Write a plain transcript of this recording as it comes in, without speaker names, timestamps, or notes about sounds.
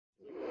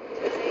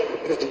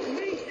Get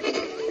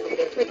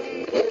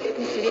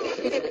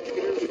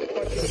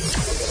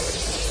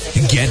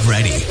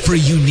ready for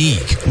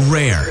unique,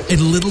 rare,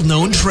 and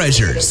little-known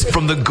treasures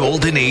from the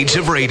golden age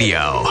of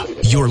radio.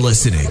 You're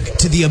listening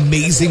to The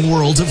Amazing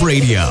World of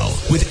Radio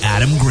with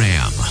Adam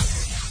Graham.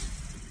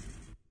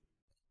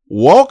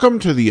 Welcome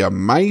to The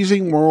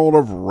Amazing World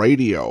of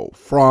Radio.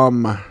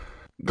 From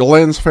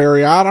Glens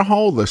Ferry,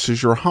 Idaho, this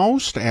is your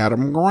host,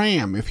 Adam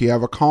Graham. If you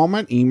have a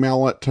comment,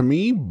 email it to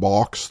me,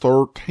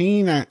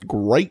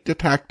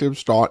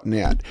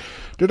 box13@greatdetectives.net.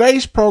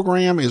 Today's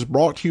program is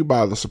brought to you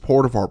by the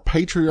support of our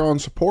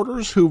Patreon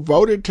supporters who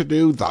voted to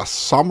do The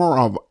Summer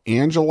of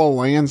Angela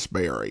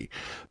Lansbury.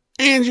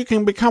 And you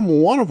can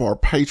become one of our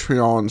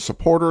Patreon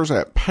supporters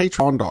at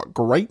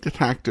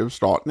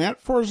patreon.greatdetectives.net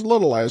for as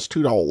little as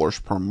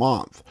 $2 per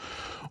month.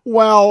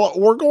 Well,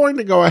 we're going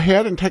to go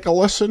ahead and take a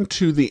listen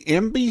to the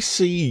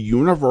NBC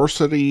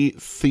University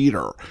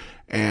Theater.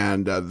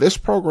 And this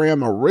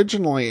program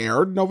originally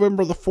aired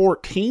November the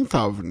 14th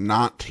of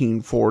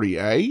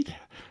 1948.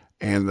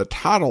 And the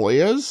title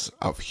is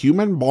Of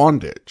Human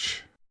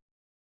Bondage.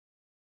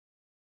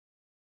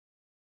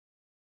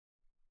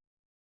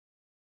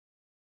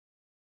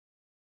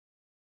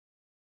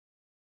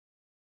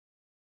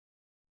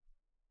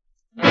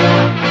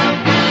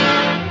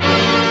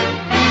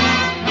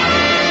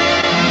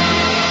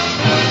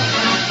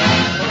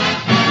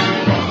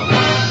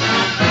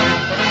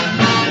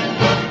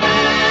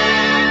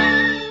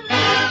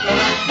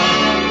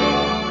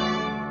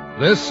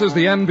 This is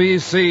the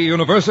NBC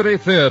University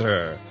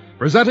Theater,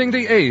 presenting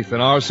the 8th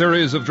in our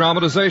series of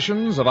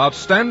dramatizations of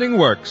outstanding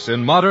works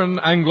in modern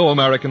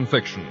Anglo-American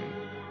fiction.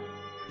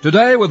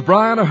 Today, with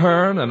Brian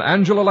Aherne and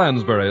Angela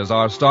Lansbury as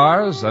our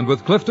stars, and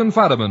with Clifton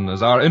Fadiman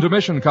as our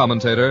intermission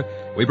commentator,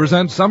 we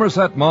present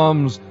Somerset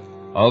Maugham's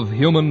Of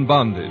Human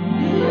Bondage.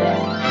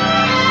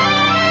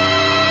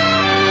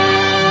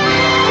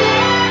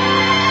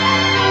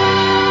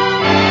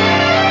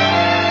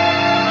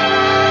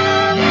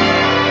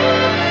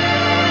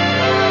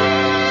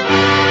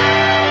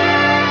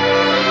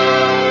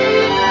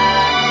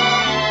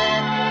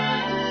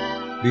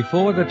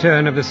 Before the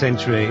turn of the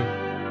century,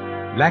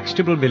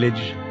 Blackstable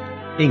Village,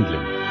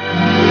 England.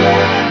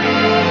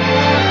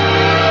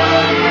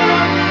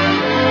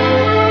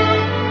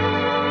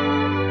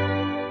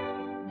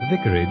 The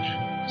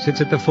vicarage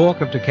sits at the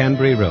fork of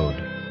Tercanbury Road,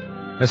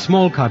 a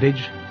small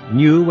cottage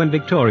new when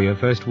Victoria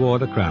first wore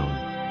the crown.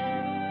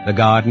 The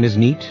garden is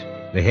neat,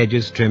 the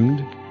hedges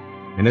trimmed,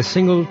 and a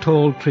single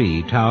tall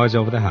tree towers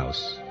over the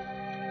house.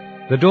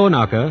 The door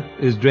knocker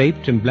is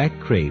draped in black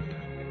crape.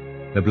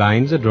 The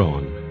blinds are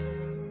drawn.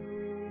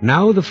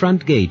 Now the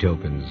front gate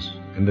opens,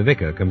 and the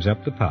vicar comes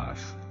up the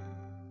path.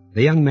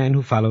 The young man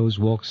who follows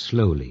walks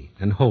slowly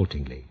and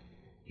haltingly.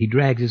 He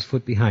drags his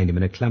foot behind him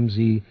in a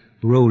clumsy,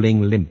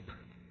 rolling limp.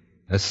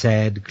 A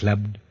sad,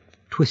 clubbed,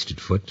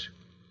 twisted foot,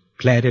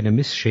 clad in a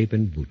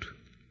misshapen boot.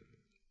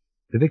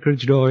 The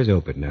vicarage door is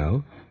open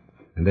now,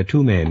 and the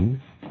two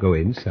men go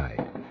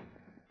inside.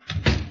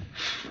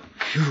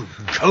 Phew,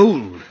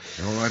 cold.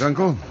 All right,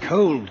 Uncle?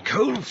 Cold,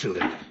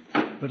 Philip.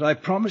 But I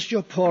promised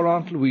your poor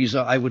Aunt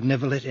Louisa I would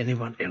never let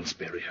anyone else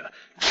bury her.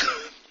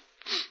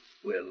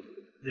 Well,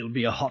 there'll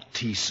be a hot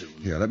tea soon.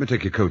 Yeah, let me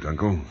take your coat,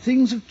 Uncle.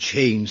 Things have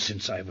changed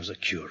since I was a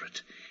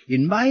curate.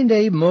 In my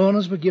day,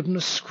 mourners were given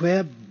a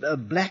square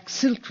black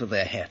silk for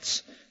their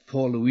hats.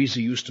 Poor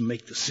Louisa used to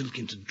make the silk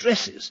into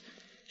dresses.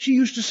 She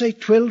used to say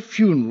 12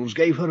 funerals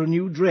gave her a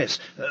new dress.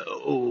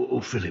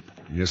 Philip.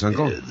 Yes,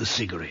 Uncle? The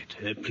cigarette.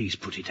 Please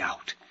put it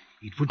out.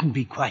 It wouldn't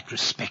be quite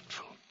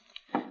respectful.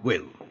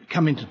 Well,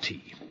 come into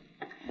tea.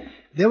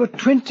 There were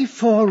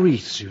 24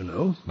 wreaths, you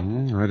know.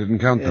 I didn't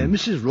count them.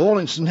 Mrs.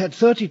 Rawlinson had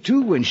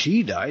 32 when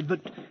she died,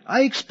 but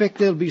I expect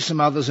there'll be some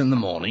others in the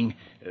morning.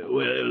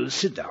 Well,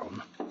 sit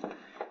down.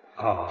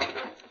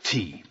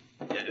 Tea.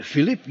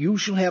 Philip, you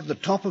shall have the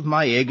top of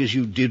my egg as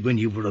you did when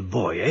you were a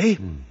boy, eh?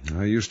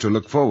 I used to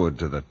look forward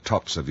to the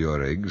tops of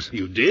your eggs.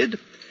 You did?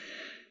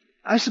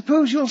 I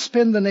suppose you'll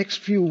spend the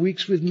next few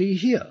weeks with me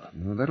here.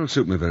 Well, that'll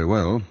suit me very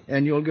well.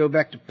 And you'll go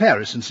back to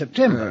Paris in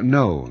September.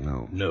 No.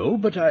 No,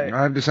 but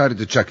I've decided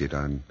to chuck it.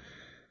 I'm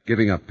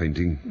giving up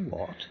painting.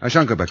 What? I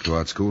shan't go back to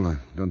art school. I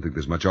don't think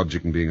there's much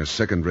object in being a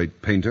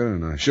second-rate painter,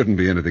 and I shouldn't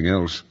be anything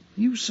else.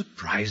 You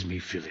surprise me,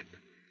 Philip.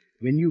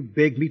 When you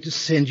begged me to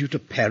send you to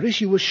Paris,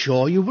 you were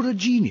sure you were a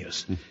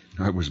genius.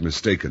 I was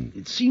mistaken.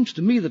 It seems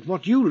to me that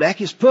what you lack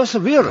is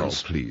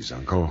perseverance. Oh, please,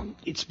 Uncle.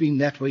 It's been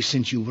that way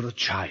since you were a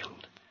child.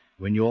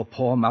 When your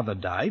poor mother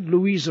died,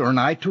 Louisa and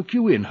I took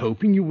you in,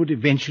 hoping you would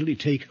eventually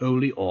take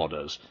holy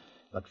orders.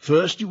 But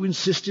first you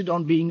insisted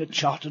on being a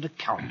chartered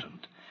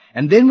accountant.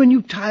 And then when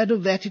you tired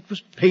of that, it was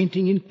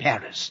painting in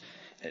Paris.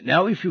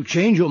 Now, if you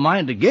change your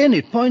mind again,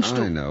 it points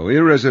to... I know.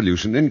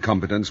 Irresolution,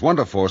 incompetence, want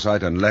of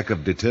foresight, and lack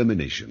of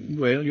determination.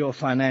 Well, your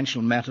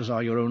financial matters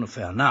are your own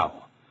affair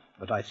now.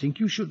 But I think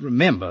you should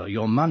remember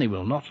your money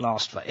will not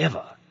last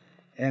forever.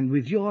 And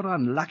with your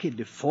unlucky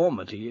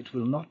deformity, it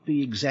will not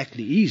be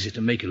exactly easy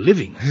to make a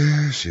living.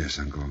 Yes,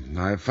 Uncle.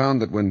 I've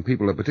found that when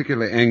people are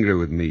particularly angry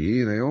with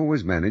me, they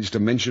always manage to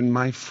mention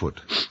my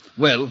foot.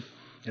 Well,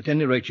 At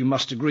any rate, you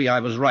must agree I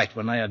was right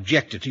when I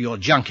objected to your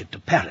junket to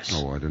Paris.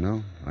 Oh, I don't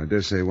know. I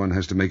dare say one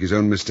has to make his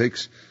own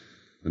mistakes.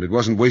 And it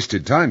wasn't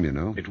wasted time, you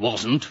know. It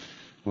wasn't.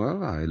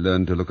 Well, I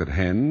learned to look at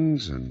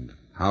hens and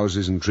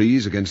houses and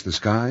trees against the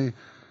sky.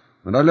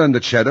 And I learned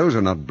that shadows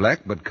are not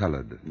black, but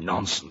colored.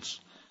 Nonsense.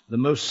 The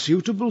most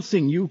suitable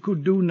thing you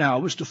could do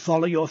now is to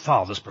follow your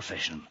father's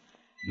profession.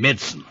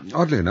 Medicine.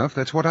 Oddly enough,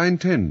 that's what I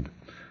intend.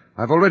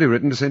 I've already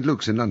written to St.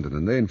 Luke's in London,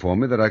 and they inform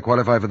me that I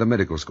qualify for the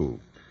medical school.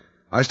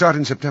 I start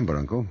in September,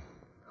 Uncle.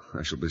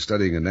 I shall be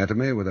studying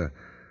anatomy with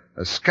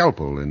a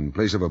scalpel in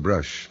place of a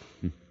brush.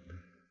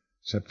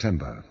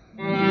 September.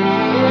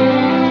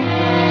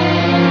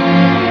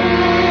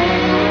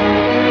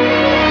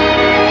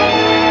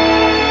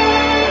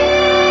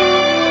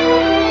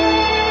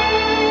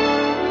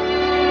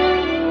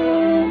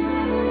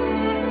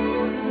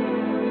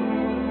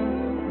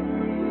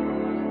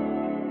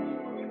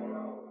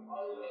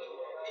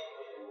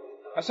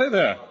 I say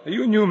there, are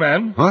you a new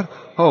man? What?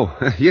 Oh,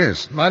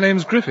 yes. My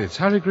name's Griffiths,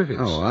 Harry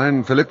Griffiths. Oh,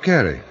 I'm Philip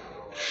Carey.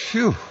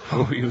 Phew.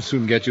 Oh, you'll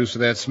soon get used to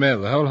that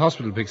smell. The whole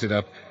hospital picks it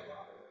up.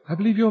 I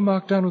believe you're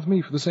marked down with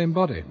me for the same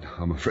body.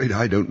 I'm afraid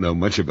I don't know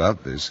much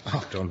about this.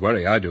 Oh, don't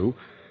worry, I do.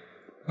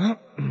 Well,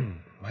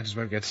 might as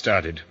well get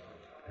started.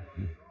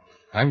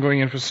 I'm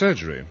going in for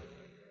surgery.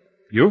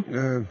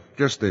 You?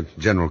 Just the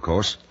general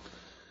course.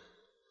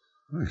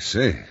 I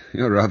say,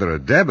 you're rather a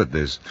dab at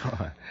this.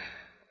 Oh,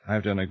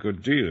 I've done a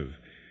good deal of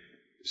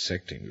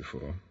dissecting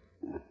before.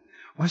 Oh,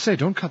 I say,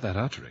 don't cut that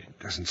artery. It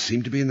doesn't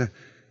seem to be in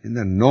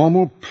the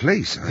normal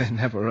place. They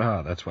never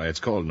are. That's why it's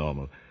called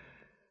normal.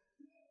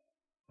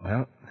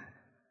 Well,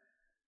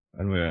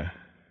 when we're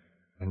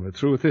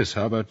through with this,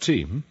 how about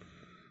tea?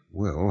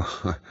 Well,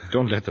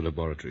 Don't let the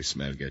laboratory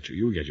smell get you.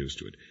 You'll get used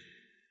to it.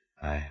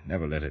 I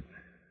never let it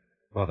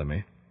bother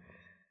me.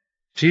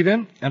 Tea,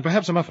 then, and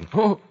perhaps a muffin.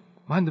 Oh,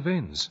 mind the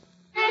veins.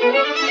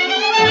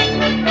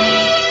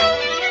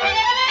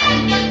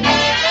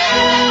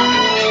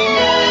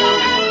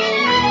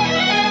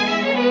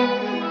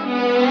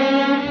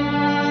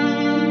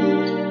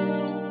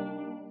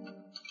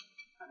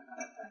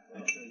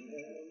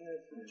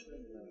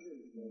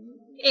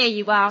 Here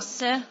you are,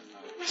 sir.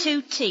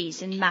 2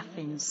 teas and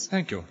muffins.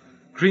 Thank you.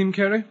 Cream,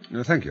 Carey?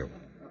 Thank you.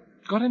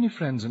 Got any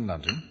friends in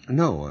London?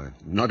 No,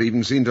 I've not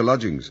even seen to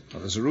lodgings. Well,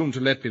 there's a room to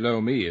let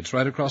below me. It's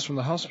right across from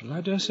the hospital.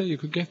 I dare say you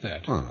could get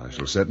that. Well, I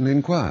shall certainly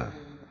inquire.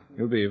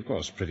 You'll be, of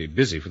course, pretty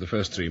busy for the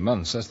first 3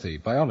 months. That's the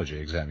biology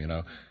exam, you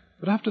know.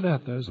 But after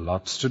that, there's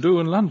lots to do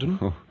in London.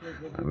 Oh,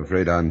 I'm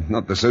afraid I'm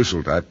not the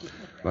social type.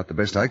 But the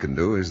best I can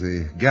do is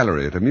the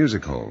gallery at a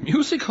music hall.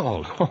 Music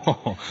hall?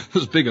 Oh,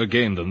 there's bigger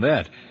game than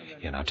that.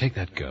 Here, now, take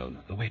that girl,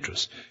 the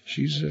waitress.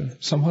 She's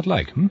somewhat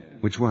like,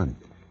 Which one?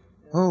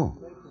 Oh,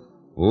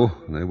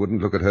 they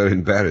wouldn't look at her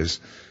in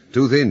Paris.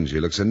 Too thin. She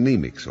looks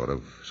anemic, sort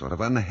of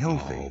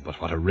unhealthy. Oh, but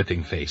what a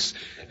ripping face.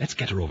 Let's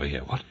get her over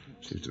here, what?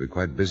 Seems to be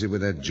quite busy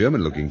with that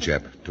German-looking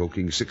chap,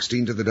 talking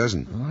 16 to the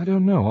dozen. Oh, I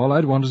don't know. All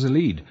I'd want is a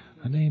lead.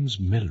 Her name's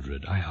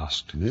Mildred, I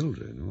asked.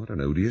 Mildred? What an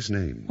odious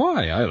name.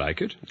 Why? I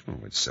like it. Oh,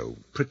 it's so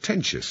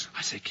pretentious.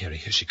 I say, Carey,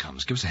 here she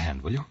comes. Give us a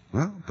hand, will you?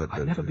 Well, but...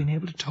 I've never been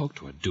able to talk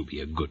to her. Do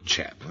be a good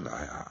chap. Well,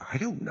 I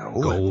don't know.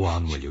 Go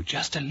on, will you?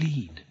 Just a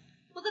lead.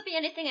 Will there be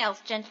anything else,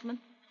 gentlemen?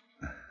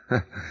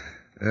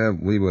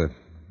 We were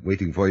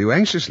waiting for you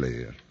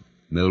anxiously.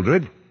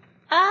 Mildred?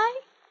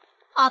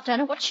 I don't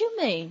know what you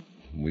mean.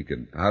 We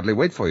can hardly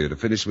wait for you to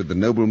finish with the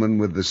nobleman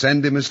with the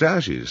sandy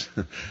moustaches.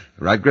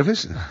 Right,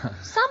 Griffiths?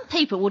 Some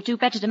people would do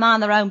better to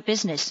mind their own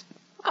business.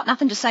 I've got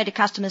nothing to say to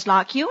customers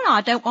like you, and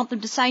I don't want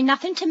them to say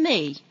nothing to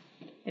me.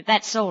 If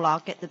that's all, I'll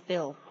get the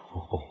bill.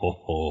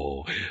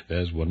 Oh,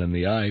 there's one in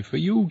the eye for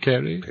you,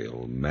 Carey.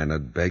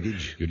 Ill-mannered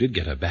baggage. You did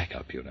get her back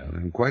up, you know.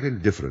 I'm quite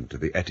indifferent to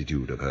the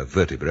attitude of her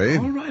vertebrae.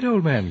 All right,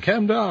 old man,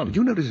 calm down. Did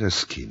you notice her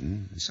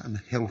skin? It's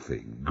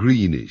unhealthy,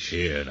 greenish.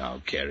 Here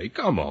now, Carey,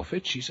 come off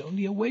it. She's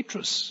only a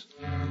waitress.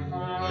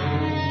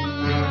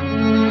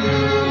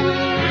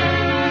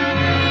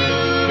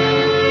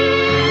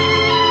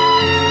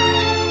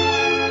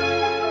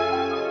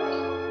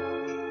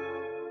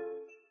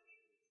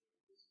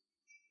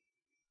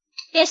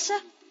 Yes, sir?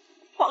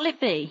 What'll it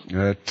be?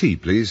 Tea,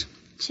 please.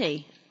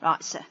 Tea.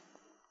 Right, sir.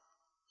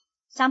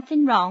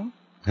 Something wrong?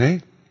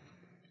 Hey?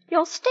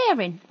 You're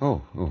staring.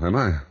 Oh, am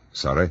I?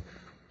 Sorry.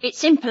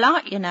 It's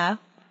impolite, you know.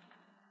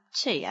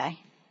 Tea, eh?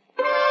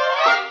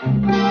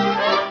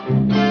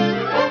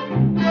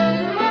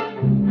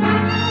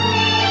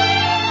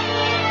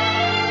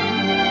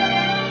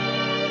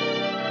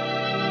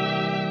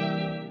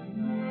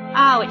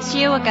 Oh, it's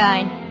you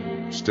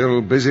again.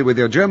 Still busy with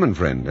your German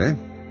friend, eh?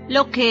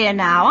 Look here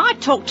now. I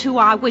talk to who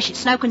I wish.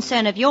 It's no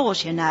concern of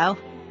yours, you know.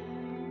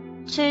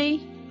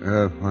 Tea?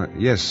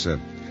 Yes,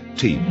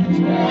 tea. You've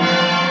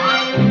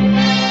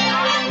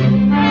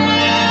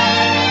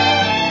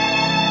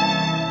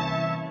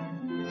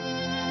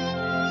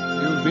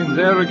been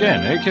there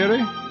again, eh,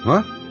 Carey?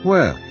 What?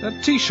 Where?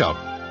 That tea shop.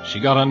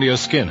 She got under your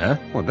skin, huh?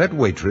 What, that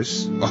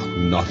waitress? Oh,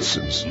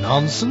 nonsense.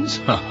 Nonsense?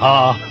 Ha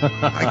ha.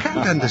 I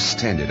can't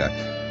understand it.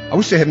 I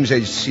wish to heaven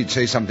she'd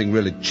say something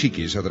really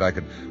cheeky so that I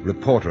could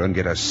report her and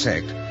get her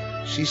sacked.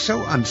 She's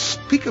so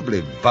unspeakably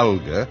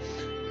vulgar.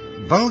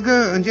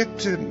 Vulgar and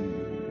yet...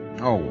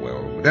 Oh,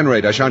 well, at any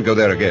rate, I shan't go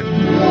there again.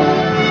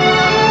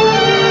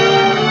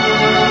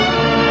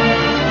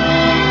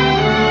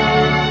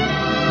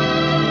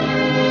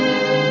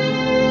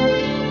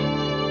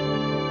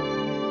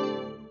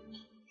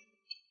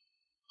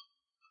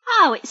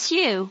 Oh, it's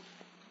you.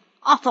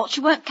 I thought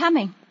you weren't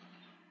coming.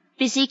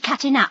 Busy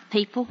cutting up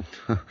people?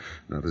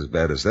 Not as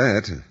bad as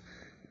that.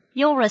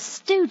 You're a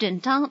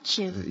student, aren't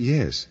you?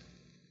 Yes.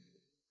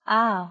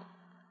 Oh.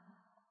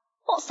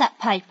 What's that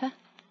paper?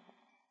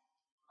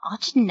 I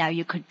didn't know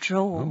you could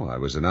draw. Oh, I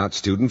was an art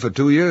student for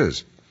 2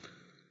 years.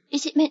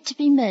 Is it meant to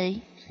be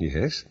me?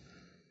 Yes.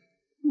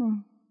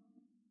 Where's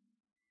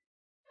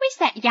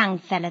that young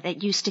fella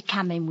that used to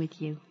come in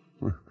with you?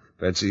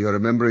 Fancy you're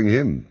remembering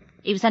him.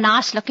 He was a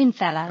nice-looking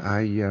fellow.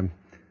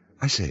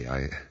 I say,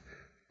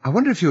 I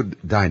wonder if you'd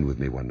dine with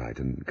me one night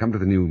and come to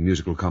the new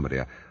musical comedy.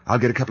 I'll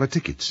get a couple of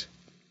tickets.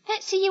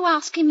 Fancy you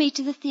asking me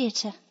to the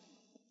theatre.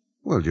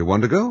 Well, do you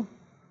want to go?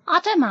 I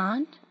don't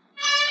mind.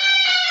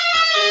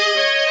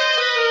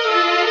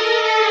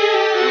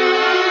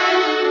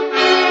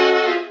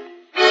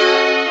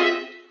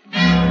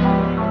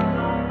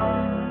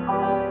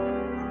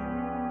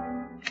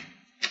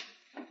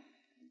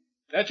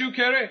 That you,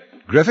 Carey?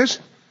 Griffiths?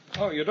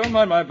 Oh, you don't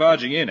mind my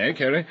barging in, eh,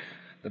 Carey?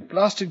 The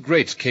blasted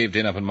grates caved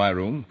in up in my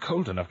room,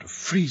 cold enough to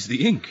freeze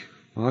the ink.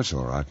 Oh, that's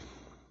all right.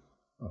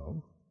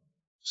 Oh?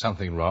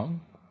 Something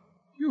wrong?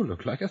 You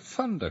look like a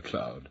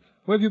thundercloud.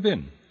 Where have you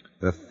been?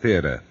 The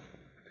theatre.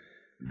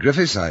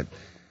 Griffiths,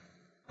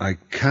 I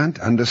can't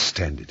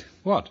understand it.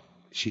 What?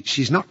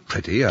 She's not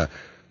pretty. Her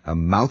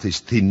mouth is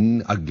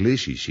thin, ugly.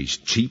 She's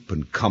cheap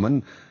and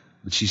common.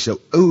 But she's so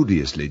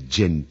odiously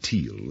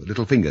genteel,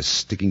 little fingers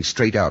sticking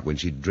straight out when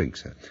she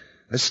drinks.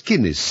 Her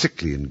skin is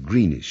sickly and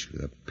greenish,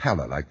 with a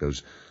pallor like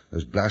those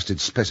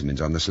blasted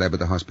specimens on the slab at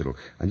the hospital.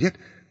 And yet,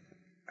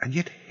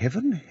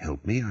 heaven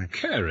help me,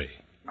 Carey!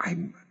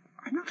 I'm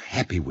not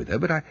happy with her,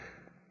 but I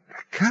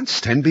can't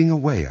stand being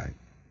away.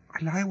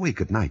 I lie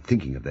awake at night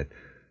thinking of that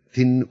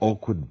thin,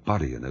 awkward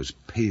body and those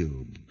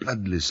pale,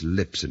 bloodless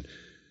lips, and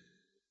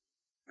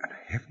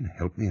heaven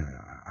help me,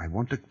 I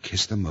want to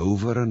kiss them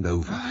over and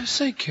over. I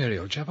say, Carey,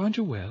 old chap, aren't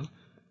you well?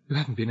 You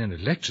haven't been in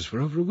at lectures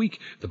for over a week.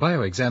 The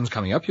bio exam's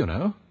coming up, you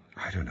know.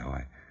 I don't know.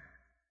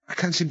 I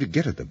can't seem to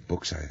get at the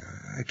books.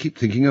 I keep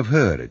thinking of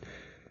her. It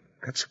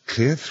cuts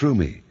clear through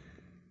me.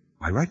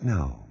 Why, right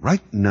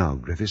now,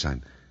 Griffiths,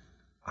 I'm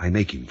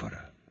aching for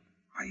her.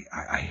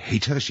 I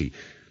hate her. She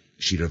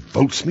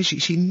revolts me.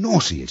 She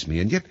nauseates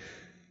me. And yet,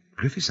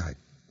 Griffiths,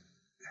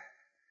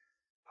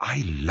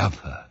 I love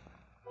her.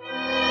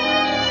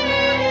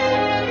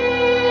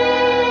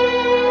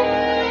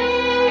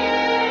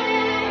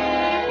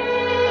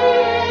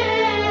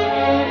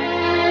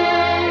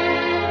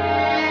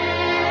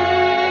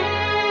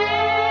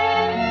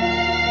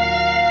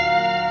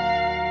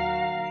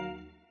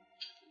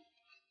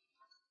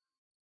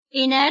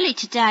 In early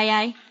today,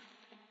 eh?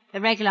 The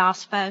regular, I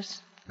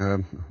suppose.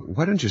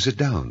 Why don't you sit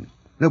down?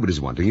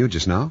 Nobody's wanting you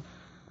just now.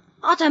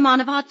 I don't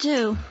mind if I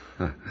do.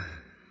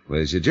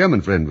 Where's your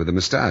German friend with the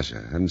moustache?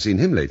 I haven't seen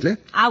him lately.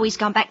 Oh, he's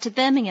gone back to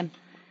Birmingham.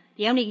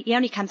 He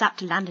only comes up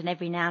to London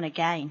every now and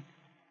again.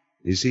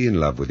 Is he in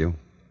love with you?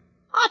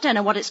 I don't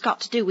know what it's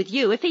got to do with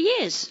you, if he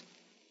is.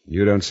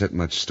 You don't set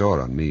much store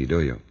on me,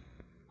 do you?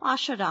 Why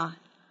should I?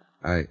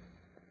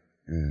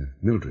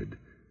 Mildred,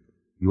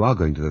 you are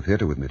going to the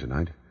theatre with me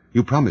tonight.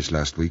 You promised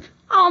last week.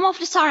 Oh, I'm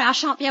awfully sorry I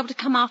shan't be able to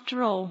come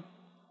after all.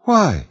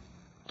 Why?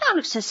 Don't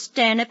look so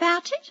stern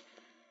about it.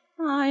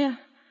 My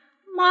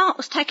aunt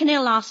was taken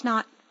ill last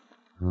night.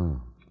 Oh.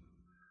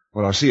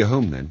 Well, I'll see you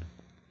home then.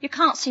 You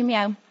can't see me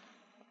home.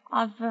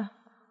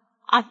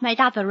 I've made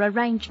other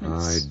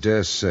arrangements. I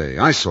dare say.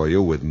 I saw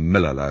you with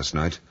Miller last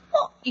night.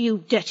 What, you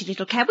dirty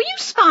little cad? Were you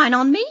spying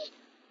on me?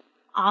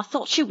 I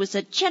thought you was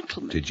a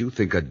gentleman. Did you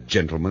think a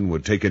gentleman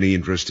would take any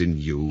interest in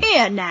you?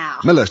 Here now.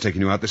 Miller's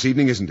taking you out this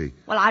evening, isn't he?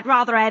 Well, I'd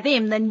rather have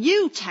him than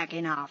you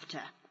tagging after.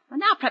 And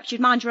now perhaps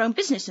you'd mind your own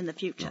business in the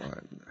future.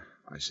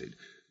 I said,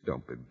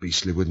 don't be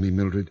beastly with me,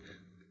 Mildred.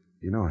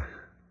 You know,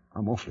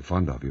 I'm awfully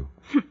fond of you.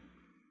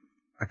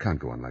 I can't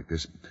go on like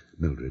this,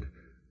 Mildred.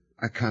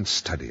 I can't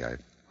study.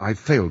 I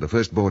failed the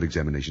first board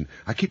examination.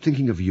 I keep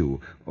thinking of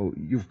you. Oh,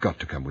 you've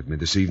got to come with me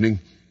this evening.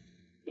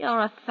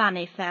 You're a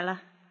funny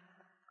fella.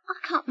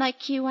 I can't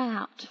make you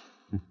out.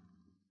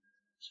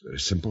 It's very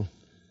simple.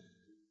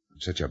 I'm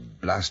such a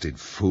blasted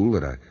fool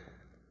that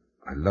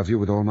I love you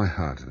with all my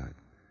heart, and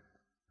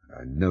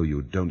I know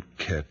you don't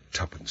care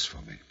tuppence for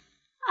me.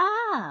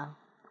 Oh.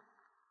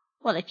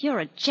 Well, if you're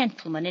a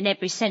gentleman in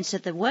every sense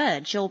of the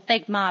word, you'll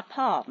beg my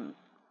pardon.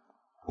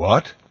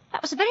 What?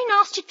 That was a very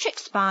nasty trick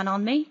spying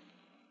on me.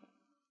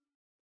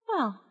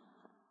 Well,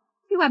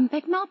 you haven't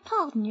begged my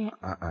pardon yet.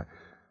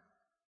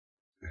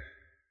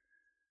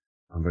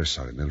 I'm very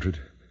sorry, Mildred.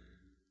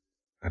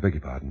 I beg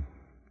your pardon.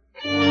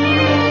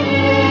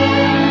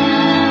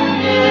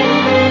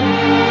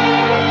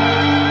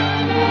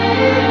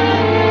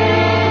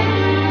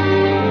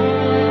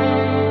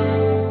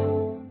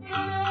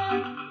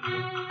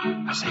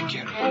 I say,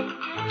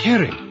 Carrie.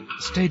 Carrie,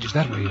 the stage is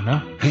that way, you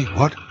know. Hey,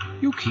 what?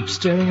 You keep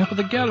staring up at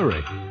the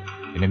gallery.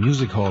 In a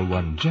music hall,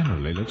 one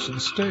generally looks at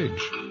the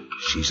stage.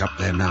 She's up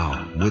there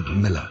now, with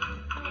Miller.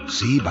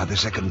 See, by the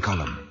second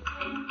column.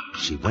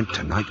 She went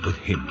tonight with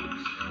him.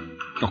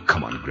 Oh,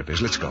 come on,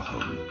 Griffiths, let's go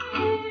home.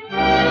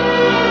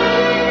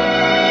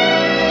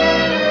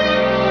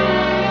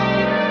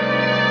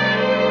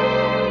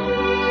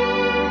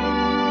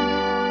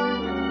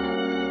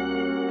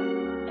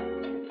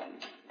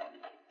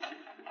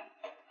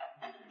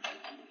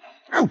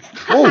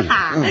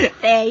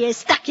 There you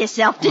stuck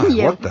yourself, didn't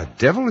you? What the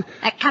devil?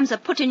 That comes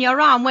of putting your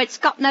arm where it's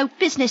got no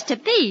business to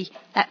be.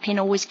 That pin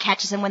always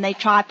catches them when they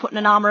try putting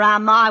an arm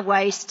around my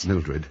waist.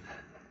 Mildred,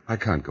 I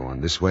can't go on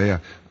this way.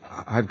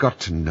 I've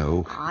got to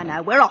know. I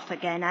know, we're off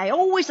again, eh?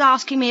 Always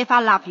asking me if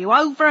I love you,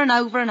 over and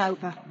over and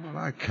over. Well,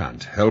 I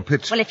can't help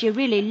it. Well, if you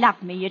really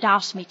loved me, you'd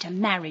ask me to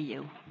marry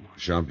you.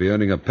 Shan't be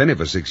earning a penny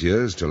for 6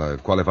 years till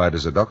I've qualified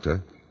as a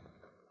doctor.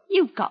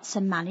 You've got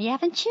some money,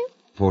 haven't you?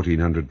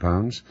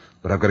 £1,400,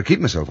 but I've got to keep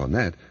myself on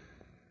that.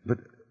 But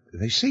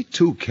they say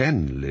 2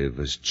 can live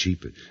as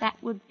cheap as...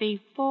 That would be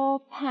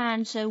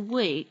 £4 a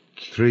week.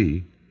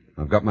 3.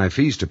 I've got my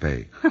fees to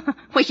pay.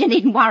 Well, you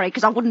needn't worry,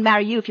 because I wouldn't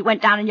marry you if you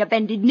went down on your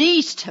bended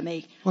knees to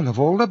me. Well, of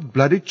all the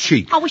bloody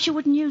cheek. I wish you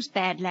wouldn't use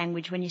bad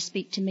language when you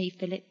speak to me,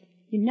 Philip.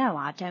 You know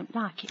I don't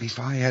like it. If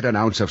I had an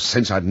ounce of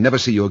sense, I'd never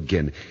see you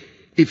again.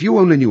 If you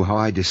only knew how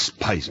I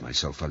despise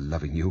myself for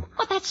loving you.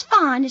 Well, that's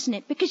fine, isn't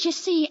it? Because, you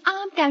see,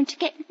 I'm going to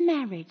get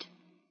married.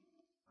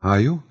 Are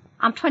you?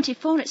 I'm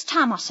 24 and it's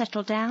time I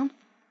settled down.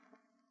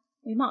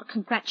 You might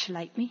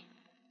congratulate me.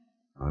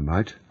 I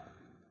might.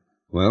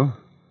 Well,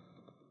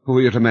 who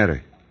are you to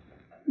marry?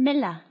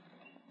 Miller.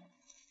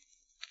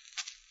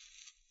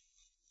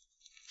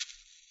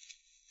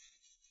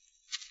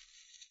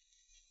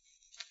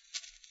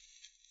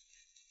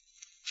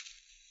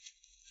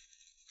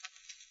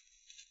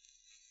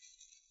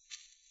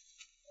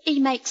 He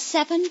makes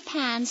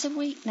 £7 a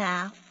week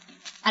now.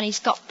 And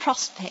he's got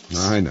prospects.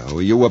 I know.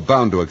 You were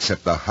bound to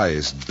accept the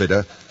highest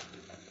bidder.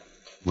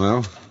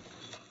 Well,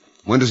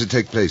 when does it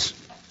take place?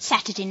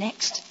 Saturday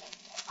next.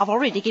 I've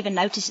already given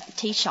notice at the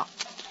tea shop.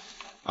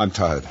 I'm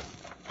tired.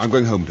 I'm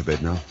going home to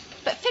bed now.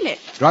 But, Philip...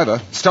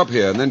 Driver, stop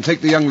here and then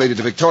take the young lady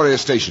to Victoria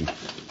Station.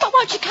 But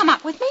won't you come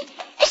up with me?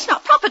 It's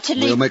not proper to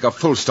leave... We'll make a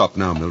full stop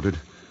now, Mildred.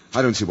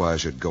 I don't see why I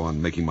should go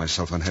on making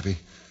myself unhappy.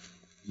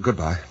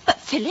 Goodbye. But,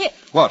 Philip...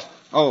 What?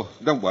 Oh,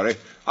 don't worry.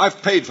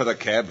 I've paid for the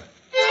cab.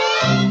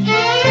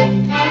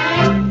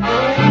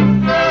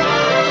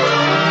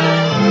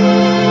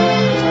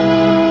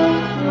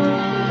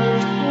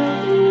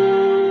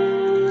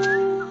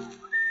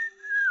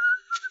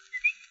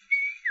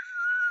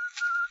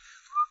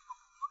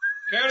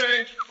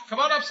 Carrie, come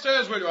on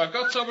upstairs, will you? I've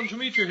got someone to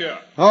meet you here.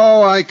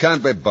 Oh, I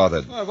can't be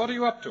bothered. Well, what are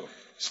you up to?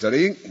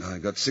 Studying. I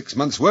got 6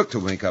 months' work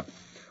to make up.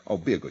 Oh,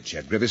 be a good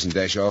chap, Griffiths, and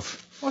dash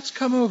off. What's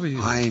come over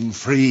you? I'm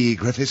free,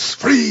 Griffiths,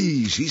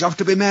 free. She's off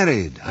to be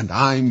married, and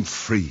I'm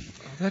free.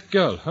 That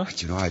girl, huh?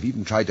 But, you know, I've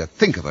even tried to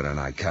think of her, and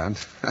I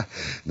can't.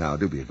 Now,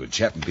 do be a good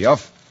chap and be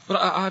off. But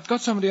I've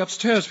got somebody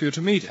upstairs for you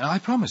to meet, and I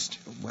promised.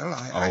 Well,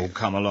 Oh,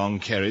 come along,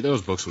 Carrie.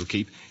 Those books will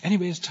keep.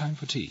 Anyway, it's time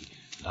for tea.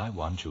 And I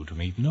want you to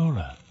meet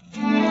Nora.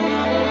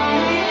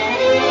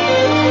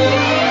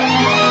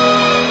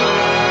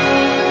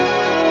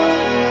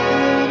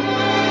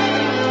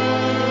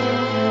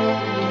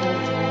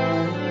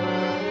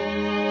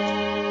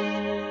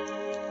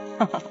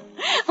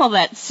 Oh,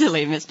 that's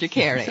silly, Mr.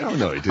 Carey. Oh,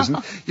 no, it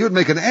isn't. You'd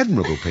make an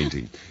admirable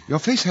painting. Your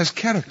face has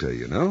character,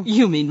 you know.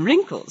 You mean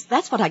wrinkles.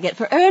 That's what I get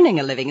for earning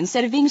a living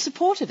instead of being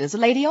supported as a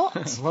lady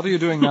ought. What are you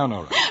doing now,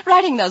 Nora?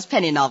 Writing those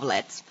penny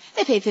novelettes.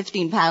 They pay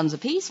 £15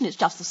 apiece, and it's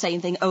just the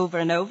same thing over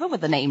and over with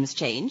the names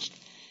changed.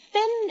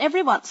 Then,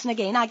 every once and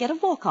again, I get a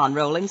walk-on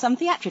role in some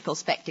theatrical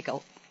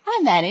spectacle. I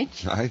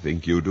manage. I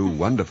think you do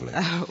wonderfully.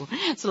 Oh,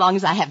 so long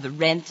as I have the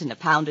rent and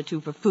 £1 or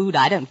 £2 for food,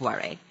 I don't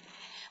worry.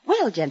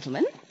 Well,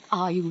 gentlemen,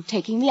 are you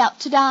taking me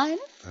out to dine?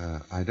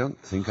 I don't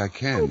think I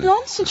can. Oh,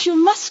 nonsense. You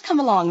must come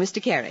along,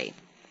 Mr. Carey.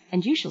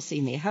 And you shall see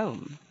me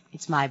home.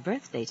 It's my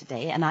birthday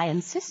today, and I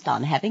insist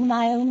on having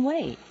my own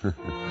way.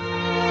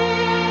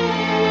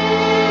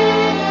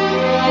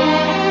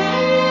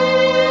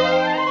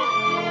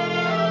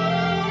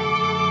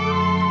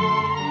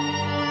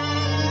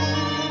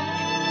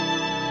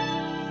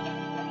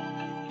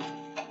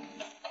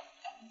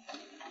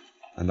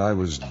 And I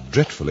was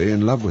dreadfully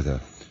in love with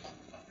her.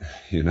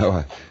 You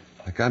know,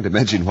 I can't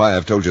imagine why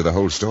I've told you the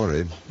whole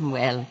story.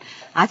 Well,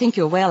 I think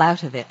you're well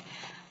out of it.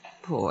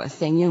 Poor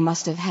thing, you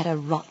must have had a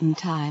rotten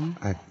time.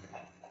 I'm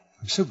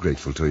so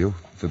grateful to you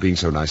for being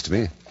so nice to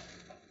me.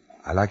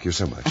 I like you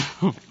so much.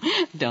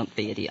 Don't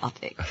be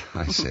idiotic.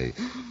 I say,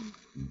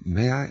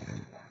 may I?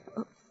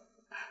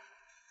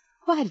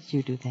 Why did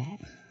you do that?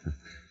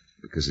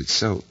 Because it's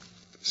so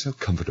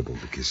comfortable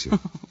to kiss you.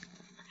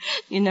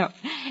 You know,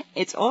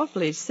 it's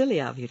awfully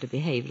silly of you to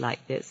behave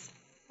like this.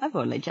 I've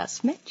only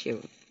just met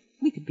you.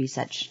 We could be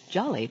such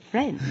jolly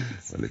friends.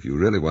 Well, if you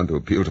really want to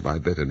appeal to my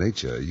better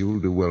nature, you'll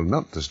do well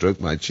not to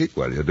stroke my cheek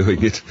while you're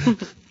doing it.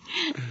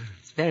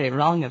 It's very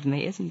wrong of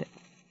me, isn't it?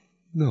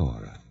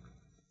 Nora,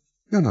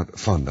 you're not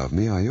fond of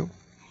me, are you?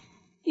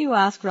 You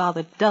ask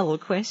rather dull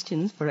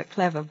questions for a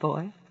clever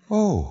boy.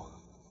 Oh,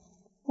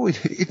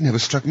 it never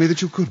struck me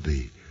that you could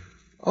be.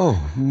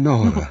 Oh,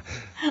 Nora.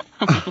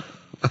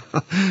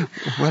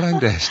 Well, I'm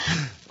dashed.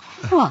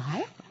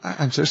 Why?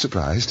 I'm so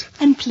surprised.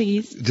 And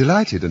pleased.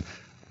 Delighted and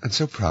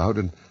so proud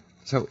and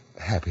so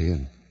happy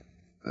and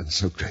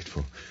so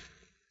grateful.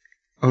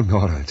 Oh,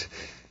 Nora,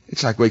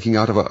 it's like waking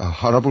out of a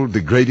horrible,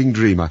 degrading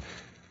dream.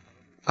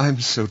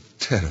 I'm so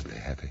terribly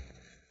happy.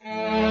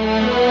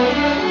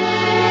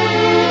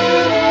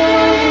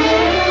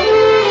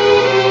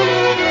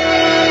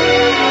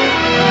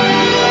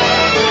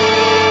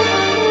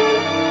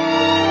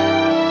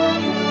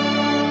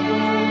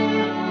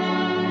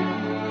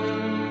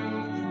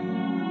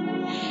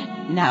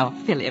 Now,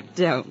 Philip,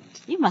 don't.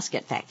 You must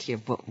get back to your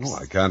books. Oh,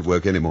 I can't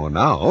work any more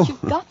now.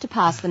 You've got to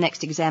pass the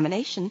next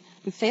examination.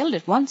 You failed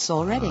it once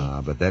already.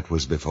 But that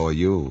was before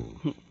you.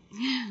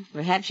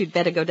 Perhaps you'd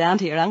better go down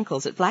to your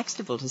uncle's at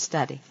Blackstable to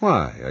study.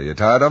 Why? Are you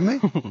tired of me?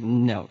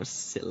 No,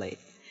 silly.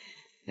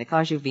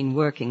 Because you've been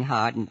working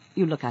hard and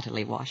you look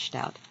utterly washed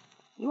out.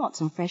 You want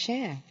some fresh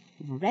air.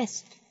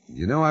 Rest.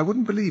 You know, I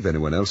wouldn't believe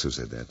anyone else who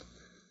said that.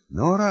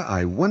 Nora,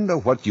 I wonder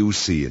what you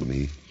see in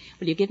me.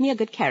 Will you give me a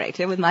good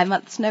character with my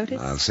month's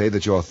notice? I'll say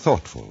that you're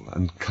thoughtful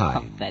and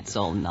kind. Oh, that's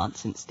all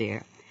nonsense,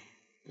 dear.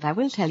 But I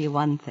will tell you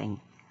one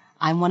thing.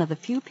 I'm one of the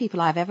few people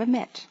I've ever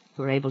met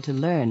who are able to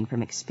learn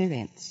from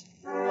experience.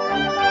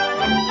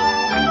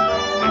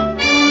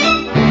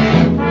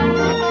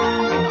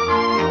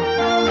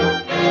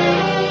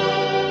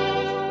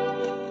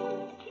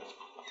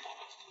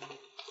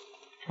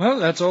 Well,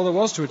 that's all there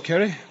was to it,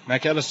 Kerry.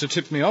 McAllister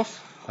tipped me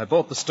off. I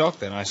bought the stock,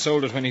 then I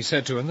sold it when he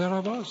said to, and there I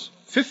was.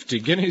 50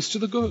 guineas to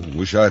the good.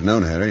 Wish I'd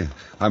known, Harry.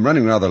 I'm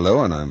running rather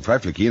low, and I'm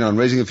frightfully keen on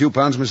raising a few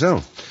pounds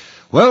myself.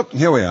 Well,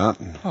 here we are.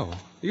 Oh, are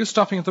you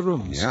stopping at the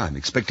rooms? Yeah, I'm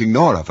expecting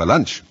Nora for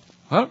lunch.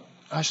 Well,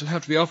 I shall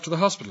have to be off to the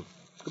hospital.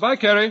 Goodbye,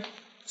 Kerry.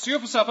 See you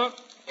for supper.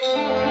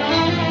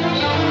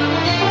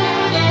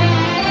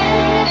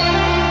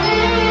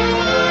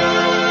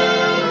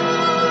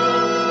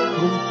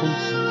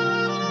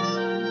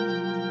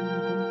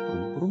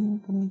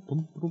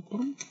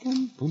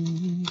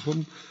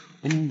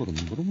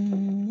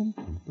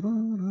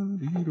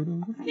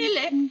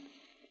 Philip?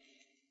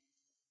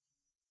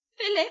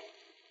 Philip?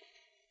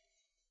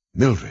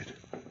 Mildred,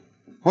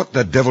 what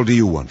the devil do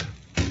you want?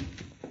 I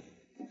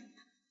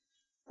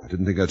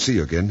didn't think I'd see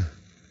you again.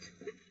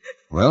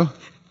 Well?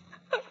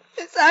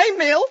 It's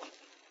Emil.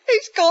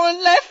 He's gone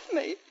and left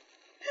me.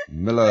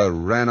 Miller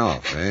ran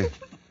off, eh?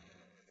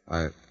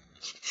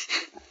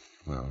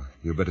 Well,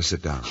 you better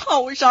sit down. I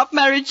wish I'd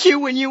married you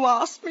when you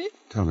asked me.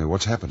 Tell me,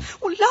 what's happened?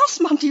 Well, last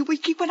Monday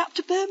week he went up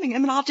to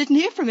Birmingham and I didn't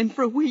hear from him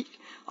for a week.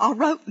 I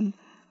wrote him.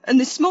 And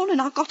this morning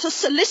I got a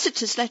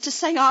solicitor's letter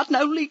saying I had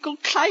no legal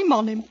claim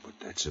on him. But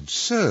that's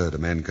absurd. A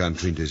man can't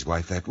treat his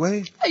wife that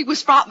way. He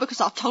was frightened because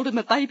I told him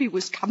a baby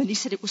was coming. He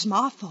said it was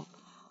my fault.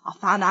 I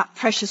found out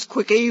precious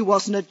quick he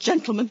wasn't a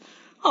gentleman.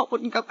 I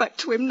wouldn't go back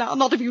to him now,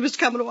 not if he was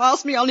coming to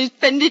ask me on his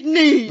bended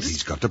knees. But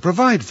he's got to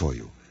provide for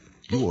you.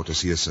 You ought to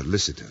see a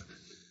solicitor.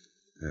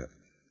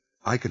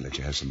 I can let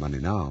you have some money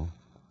now.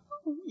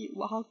 Oh,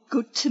 you are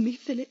good to me,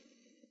 Philip.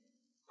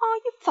 Are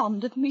you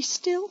fond of me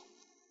still?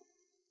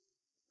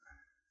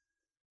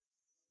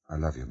 I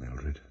love you,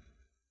 Mildred.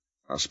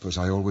 I suppose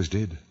I always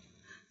did.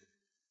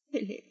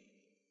 Philip,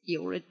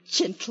 you're a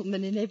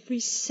gentleman in every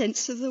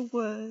sense of the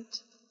word.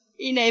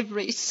 In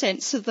every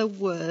sense of the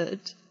word.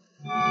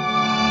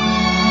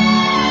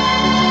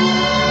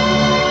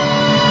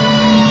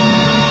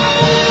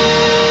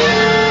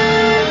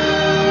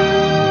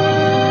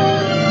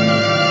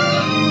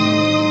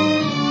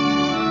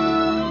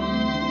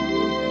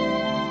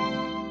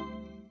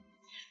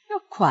 You're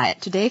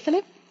quiet today,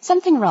 Philip.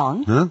 Something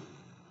wrong? Huh?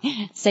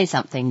 Say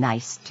something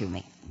nice to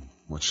me.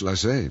 What shall I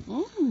say?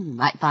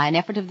 Might by an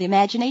effort of the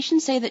imagination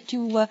say that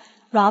you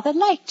rather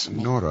liked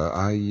me. Nora,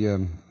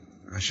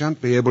 I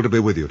shan't be able to be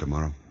with you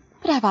tomorrow.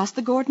 But I've asked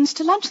the Gordons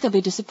to lunch. They'll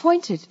be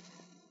disappointed.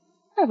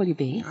 Where will you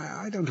be?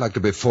 I don't like to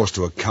be forced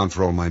to account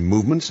for all my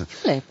movements.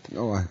 Philip.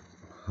 Oh,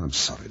 I'm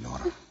sorry,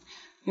 Nora.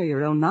 You're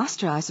your own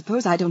master, I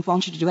suppose. I don't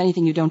want you to do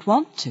anything you don't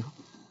want to.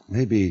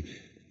 Maybe,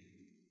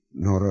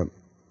 Nora,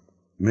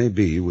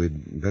 maybe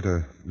we'd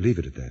better leave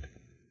it at that.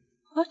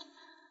 What?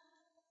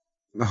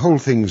 The whole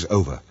thing's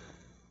over.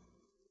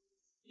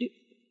 You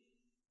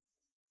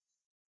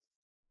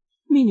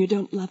mean you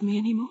don't love me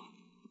anymore?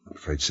 I'm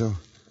afraid so.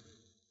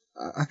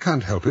 I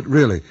can't help it,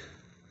 really.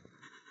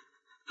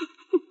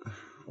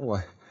 Oh,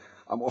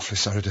 I'm awfully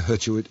sorry to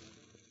hurt you.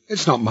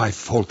 It's not my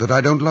fault that I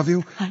don't love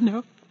you. I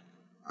know.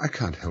 I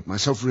can't help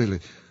myself, really.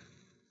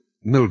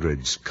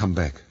 Mildred's come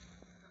back.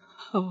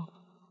 Oh.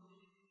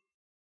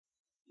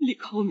 Will you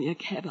call me a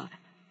cab?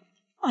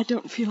 I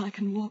don't feel I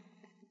can walk.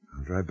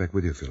 I'll drive back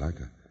with you if you like.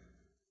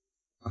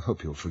 I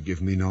hope you'll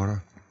forgive me,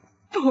 Nora.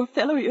 Poor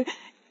fellow,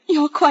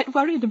 you're quite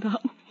worried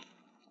about me.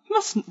 You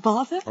mustn't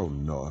bother. Oh,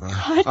 Nora.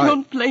 I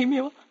don't blame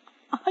you.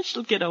 I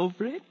shall get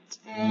over it.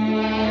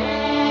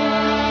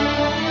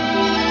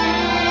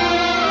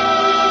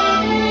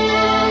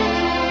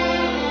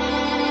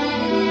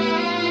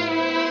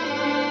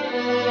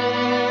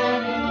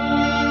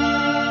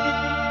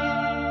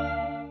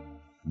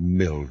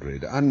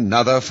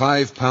 Another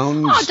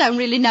 £5? I don't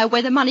really know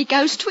where the money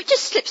goes to. It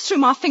just slips through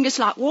my fingers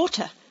like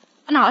water.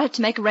 And I had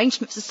to make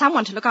arrangements for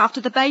someone to look after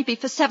the baby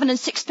for 7 and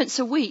 6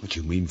 a week. What,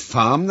 you mean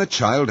farm the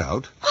child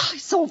out? Oh,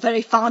 it's all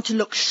very fine to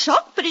look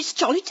shocked, but it's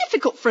jolly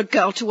difficult for a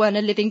girl to earn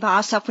a living by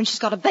herself when she's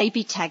got a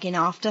baby tagging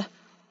after.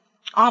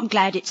 I'm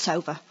glad it's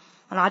over,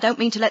 and I don't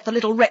mean to let the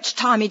little wretch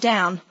tie me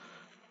down.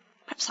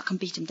 Perhaps I can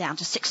beat him down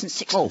to 6 and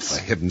 6. Oh, for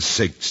heaven's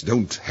sakes,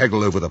 don't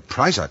haggle over the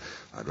price. I'd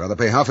rather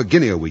pay half a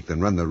guinea a week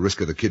than run the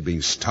risk of the kid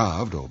being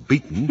starved or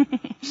beaten.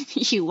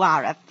 You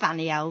are a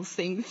funny old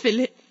thing,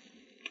 Philip.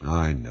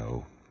 I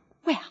know.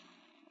 Well,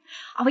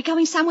 are we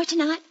going somewhere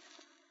tonight?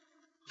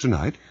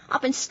 Tonight?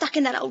 I've been stuck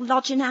in that old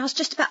lodging house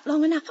just about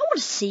long enough. I want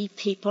to see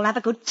people, have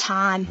a good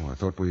time. Oh, I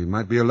thought we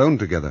might be alone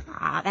together.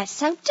 Ah, that's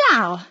so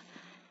dull.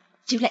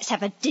 Do let's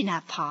have a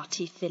dinner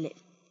party, Philip.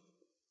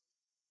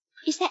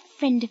 Is that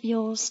friend of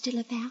yours still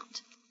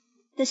about?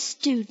 The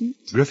student?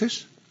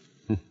 Griffiths?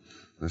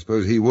 I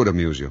suppose he would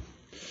amuse you.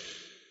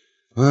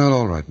 Well,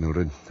 all right,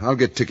 Mildred. I'll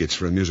get tickets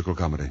for a musical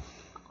comedy.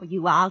 Oh,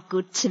 you are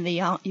good to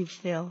me, aren't you,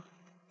 Phil?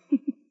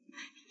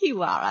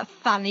 You are a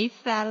funny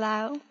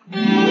fellow.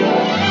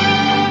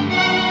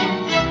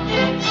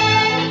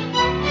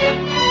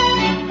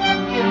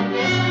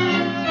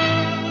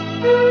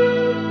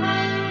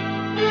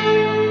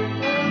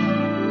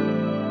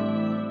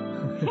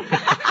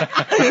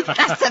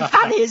 That's the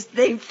funniest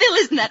thing. Phil,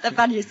 isn't that the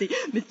funniest thing?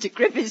 Mr.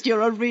 Griffiths,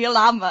 you're a real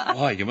hummer.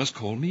 Why, you must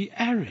call me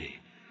Harry.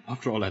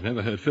 After all, I've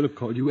never heard Philip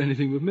call you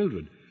anything but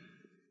Mildred.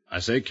 I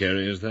say,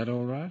 Carrie, is that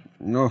all right?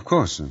 No, of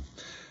course.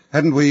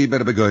 Hadn't we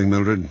better be going,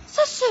 Mildred?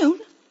 So soon?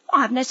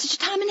 I haven't had such a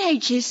time in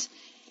ages.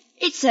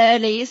 It's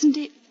early, isn't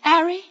it,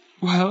 Harry?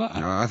 Well,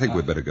 I think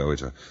we'd better go.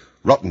 It's a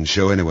rotten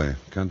show anyway.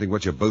 Can't think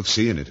what you both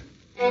see in it.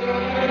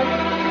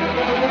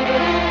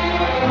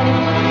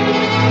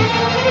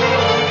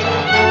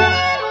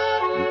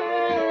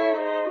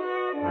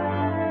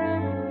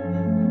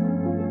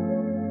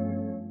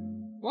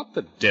 What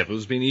the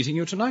devil's been eating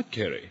you tonight,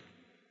 Carrie?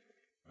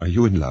 Are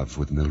you in love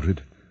with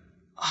Mildred?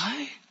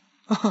 I?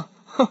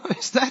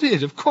 Is that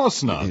it? Of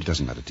course not. It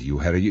doesn't matter to you,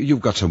 Harry.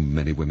 You've got so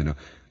many women.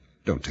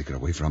 Don't take her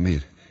away from me.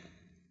 It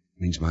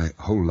means my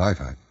whole life.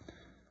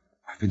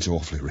 I've been so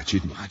awfully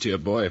wretched. My dear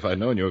boy, if I'd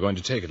known you were going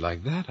to take it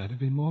like that, I'd have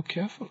been more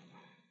careful.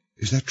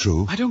 Is that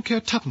true? I don't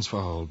care twopence for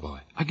her, old boy.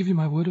 I give you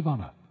my word of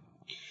honor.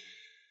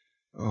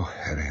 Oh,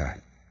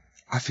 Harry,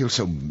 I feel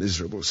so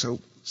miserable, so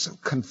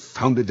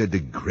confounded and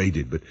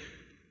degraded, but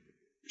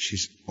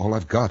she's all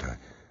I've got.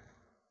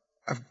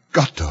 I've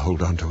got to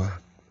hold on to her.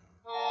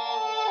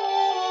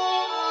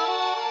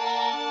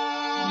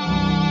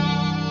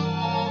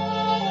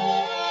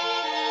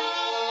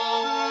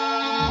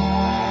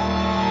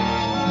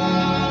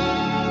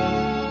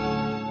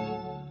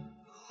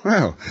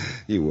 Well,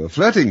 you were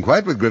flirting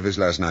quite with Griffiths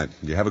last night.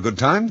 Did you have a good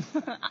time?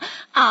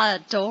 I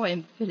adore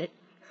him, Philip.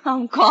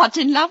 I'm quite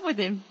in love with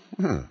him.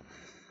 Huh.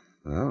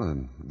 Well,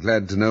 I'm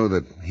glad to know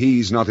that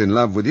he's not in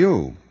love with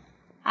you.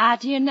 How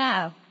do you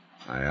know?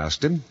 I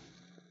asked him.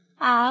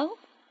 Oh?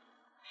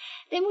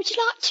 Then would you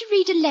like to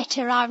read a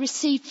letter I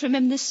received from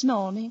him this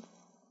morning?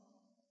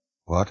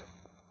 What?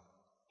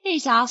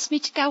 He's asked me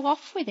to go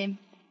off with him.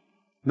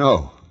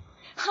 No.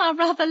 I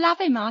rather love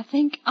him, I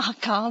think. I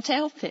can't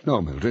help it.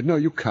 No, Mildred, no,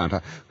 you can't.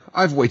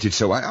 I've waited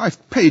so.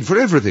 I've paid for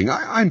everything.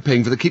 I'm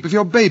paying for the keep of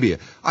your baby.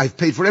 I've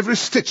paid for every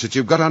stitch that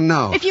you've got on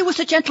now. If you was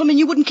a gentleman,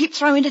 you wouldn't keep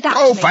throwing it out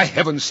Oh, to me. for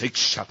heaven's sake,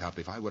 shut up.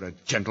 If I were a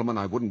gentleman,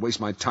 I wouldn't waste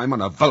my time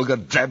on a vulgar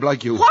drab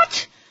like you.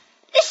 What?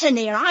 Listen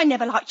here, I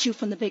never liked you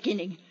from the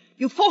beginning.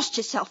 You forced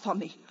yourself on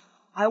me.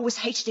 I always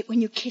hated it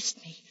when you kissed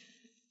me.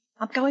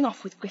 I'm going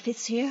off with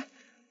Griffiths here.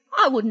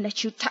 I wouldn't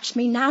let you touch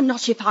me now,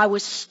 not if I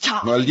was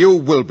starved. Well, you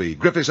will be.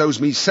 Griffiths owes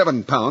me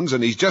 £7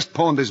 and he's just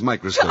pawned his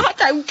microscope. I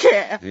don't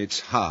care. It's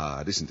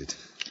hard, isn't it?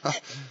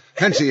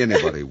 Fancy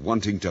anybody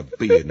wanting to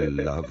be in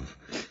love.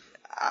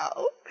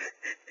 Oh.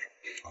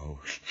 Oh,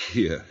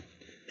 here.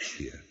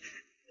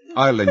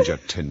 I'll lend you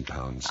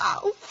 £10.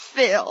 Oh,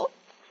 Phil.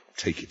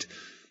 Take it.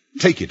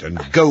 Take it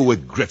and go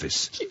with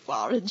Griffiths. You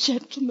are a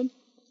gentleman.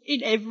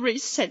 In every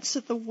sense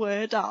of the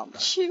word,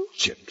 aren't you?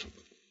 Gentleman.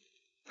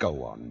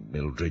 Go on,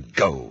 Mildred,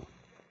 go.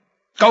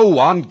 Go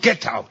on,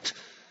 get out.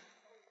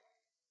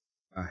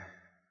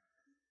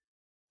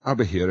 I'll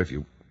be here if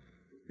you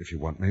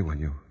want me when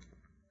you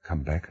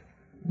come back.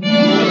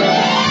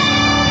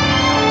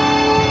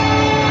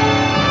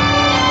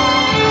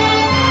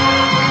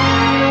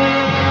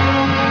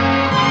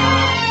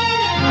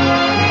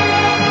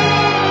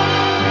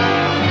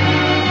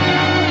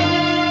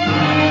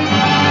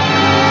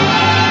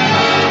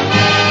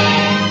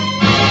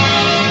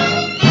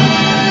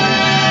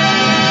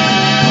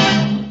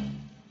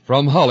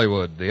 From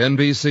Hollywood, the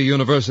NBC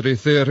University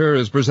Theater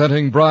is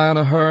presenting Brian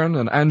Aherne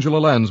and Angela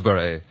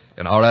Lansbury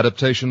in our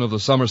adaptation of the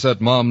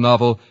Somerset Maugham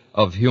novel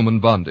of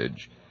Human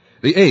Bondage,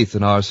 the 8th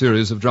in our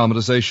series of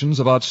dramatizations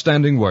of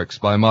outstanding works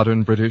by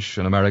modern British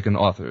and American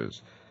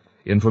authors.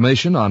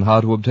 Information on how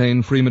to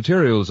obtain free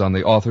materials on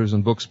the authors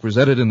and books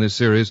presented in this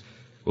series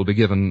will be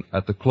given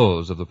at the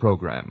close of the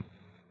program.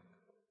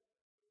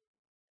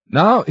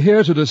 Now,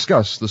 here to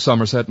discuss the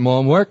Somerset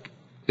Maugham work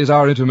is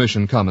our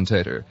intermission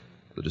commentator,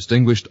 the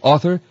distinguished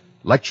author,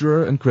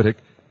 lecturer, and critic,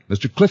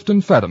 Mr.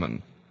 Clifton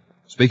Fetterman,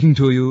 speaking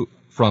to you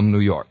from New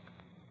York.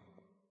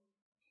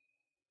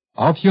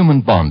 Of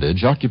Human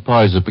Bondage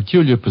occupies a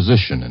peculiar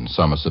position in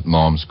Somerset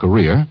Maugham's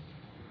career,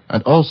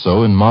 and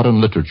also in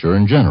modern literature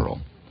in general.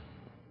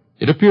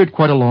 It appeared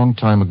quite a long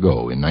time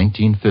ago, in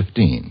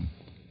 1915,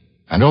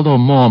 and although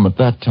Maugham at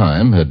that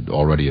time had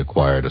already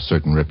acquired a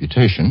certain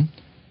reputation,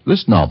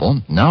 this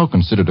novel, now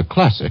considered a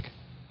classic,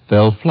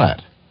 fell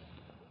flat.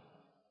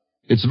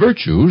 Its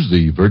virtues,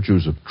 the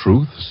virtues of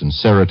truth,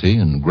 sincerity,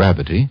 and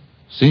gravity,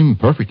 seem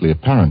perfectly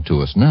apparent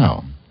to us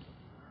now.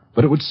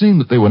 But it would seem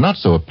that they were not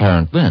so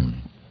apparent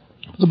then.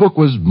 The book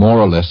was more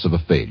or less of a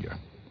failure.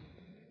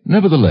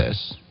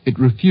 Nevertheless, it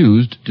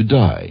refused to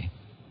die.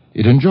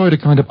 It enjoyed a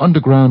kind of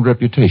underground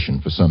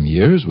reputation for some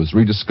years, was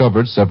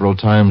rediscovered several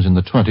times in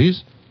the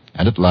 1920s,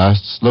 and at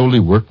last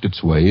slowly worked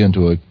its way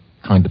into a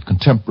kind of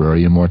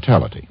contemporary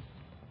immortality.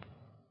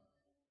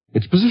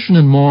 Its position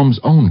in Maugham's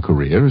own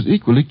career is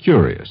equally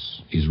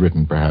curious. He's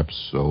written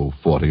perhaps,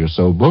 40 or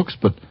so books,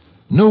 but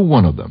no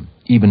one of them,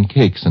 even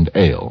Cakes and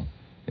Ale,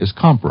 is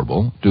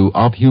comparable to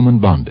Of Human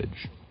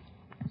Bondage.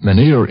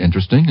 Many are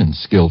interesting and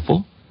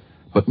skillful,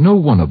 but no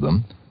one of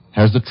them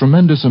has the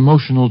tremendous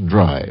emotional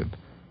drive,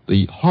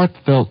 the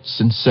heartfelt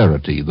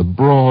sincerity, the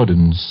broad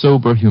and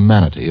sober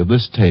humanity of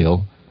this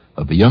tale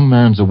of a young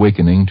man's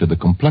awakening to the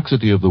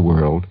complexity of the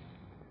world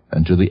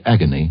and to the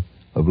agony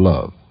of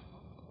love.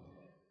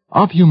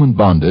 Of Human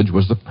Bondage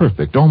was the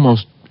perfect,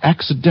 almost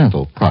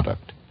accidental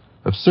product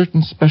of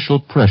certain special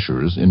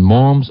pressures in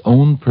Maugham's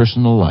own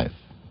personal life,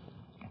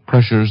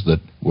 pressures that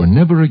were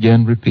never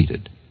again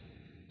repeated.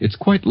 It's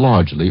quite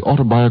largely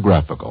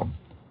autobiographical.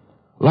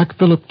 Like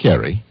Philip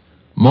Carey,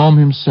 Maugham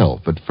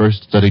himself at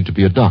first studied to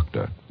be a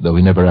doctor, though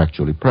he never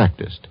actually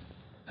practiced.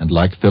 And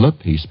like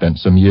Philip, he spent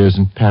some years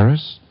in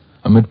Paris,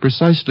 amid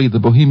precisely the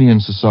bohemian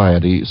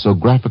society so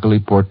graphically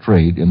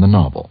portrayed in the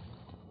novel.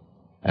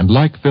 And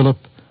like Philip,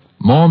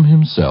 Maugham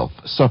himself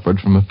suffered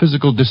from a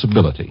physical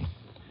disability.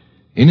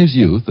 In his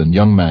youth and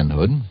young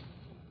manhood,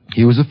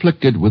 he was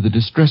afflicted with a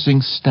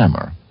distressing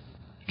stammer,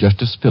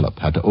 just as Philip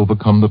had to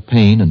overcome the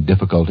pain and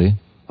difficulty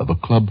of a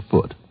club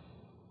foot.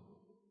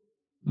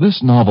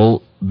 This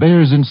novel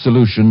bears in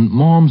solution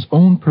Maugham's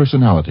own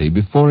personality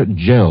before it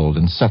gelled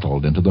and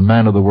settled into the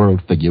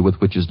man-of-the-world figure with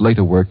which his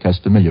later work has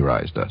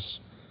familiarized us.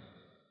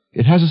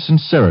 It has a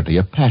sincerity,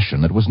 a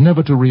passion that was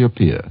never to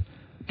reappear,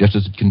 just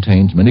as it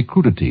contains many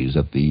crudities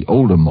that the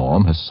older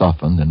Maugham has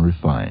softened and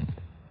refined.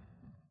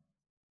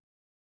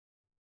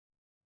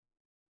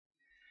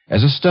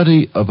 As a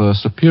study of a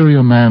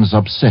superior man's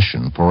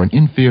obsession for an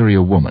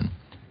inferior woman,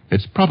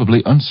 it's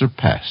probably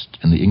unsurpassed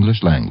in the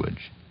English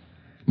language.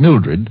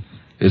 Mildred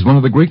is one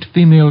of the great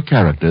female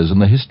characters in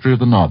the history of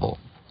the novel,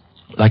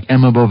 like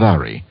Emma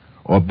Bovary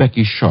or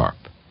Becky Sharp.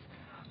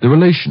 The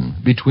relation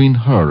between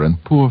her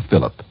and poor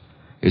Philip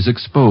is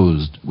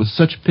exposed with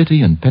such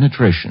pity and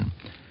penetration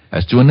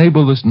as to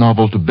enable this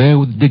novel to bear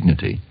with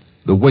dignity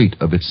the weight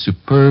of its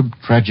superb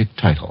tragic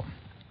title.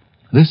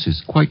 This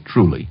is quite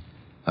truly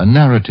a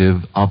narrative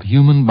of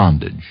human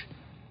bondage,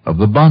 of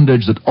the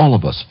bondage that all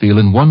of us feel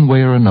in one way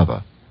or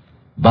another,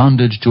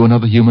 bondage to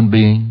another human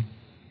being,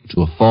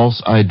 to a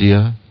false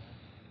idea,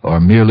 or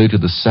merely to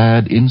the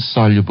sad,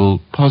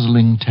 insoluble,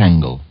 puzzling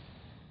tangle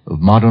of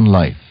modern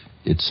life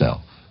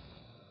itself.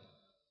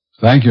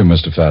 Thank you,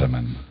 Mr.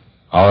 Fetterman.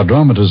 Our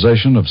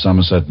dramatization of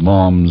Somerset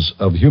Maugham's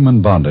Of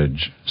Human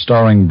Bondage,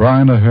 starring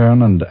Brian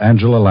Aherne and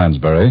Angela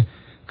Lansbury,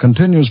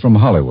 continues from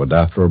Hollywood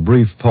after a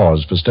brief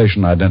pause for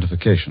station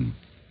identification.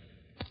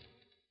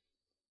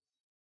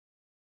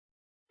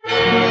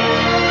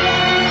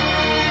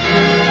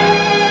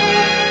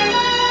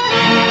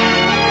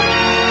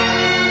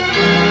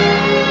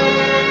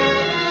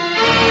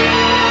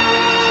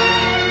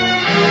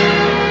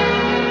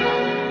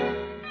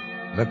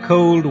 The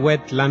cold,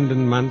 wet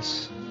London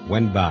months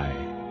went by.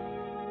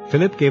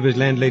 Philip gave his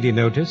landlady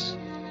notice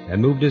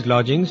and moved his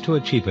lodgings to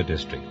a cheaper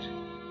district.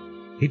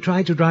 He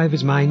tried to drive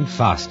his mind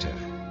faster,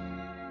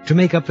 to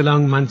make up the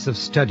long months of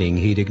studying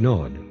he'd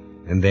ignored.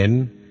 And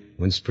then,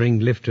 when spring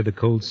lifted the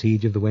cold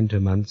siege of the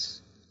winter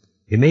months,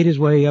 he made his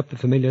way up the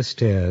familiar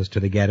stairs to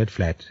the garret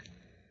flat,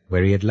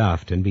 where he had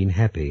laughed and been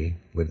happy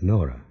with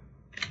Nora.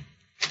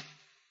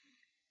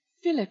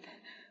 Philip,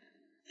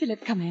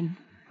 come in.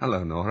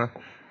 Hello, Nora.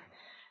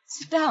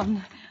 Sit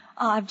down.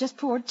 I've just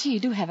poured tea.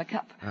 Do have a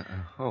cup.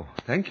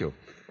 Thank you.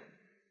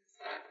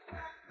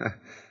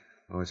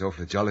 It's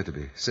awfully jolly to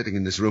be sitting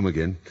in this room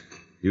again.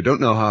 You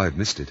don't know how I've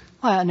missed it.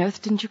 Why on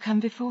earth didn't you come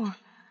before?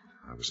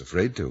 I was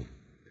afraid to.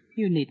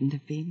 You needn't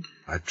have been.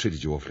 I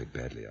treated you awfully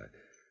badly.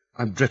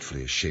 I'm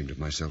dreadfully ashamed of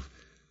myself.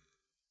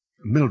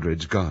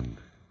 Mildred's gone.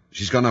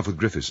 She's gone off with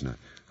Griffiths, and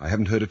I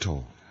haven't heard at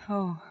all.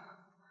 Oh.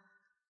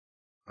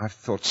 I've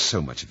thought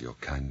so much of your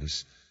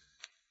kindness.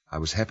 I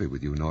was happy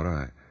with you,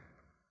 Nora.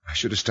 I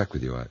should have stuck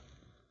with you.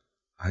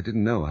 I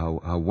didn't know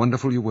how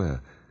wonderful you were.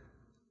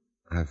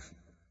 I've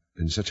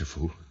been such a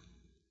fool.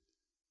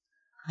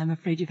 I'm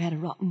afraid you've had a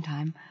rotten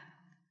time.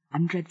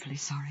 I'm dreadfully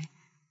sorry.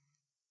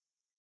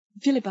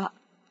 Philip,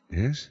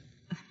 Yes?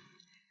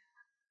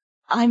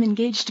 I'm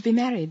engaged to be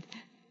married.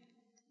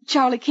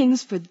 Charlie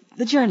Kingsford,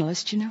 the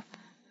journalist, you know.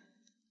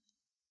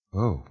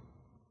 Oh.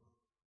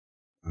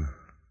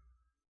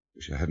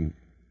 Wish I hadn't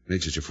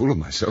made such a fool of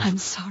myself. I'm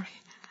sorry.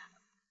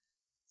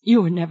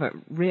 You were never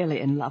really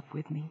in love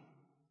with me.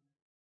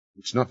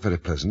 It's not very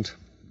pleasant,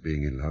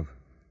 being in love.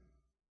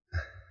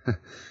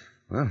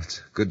 Well, it's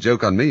a good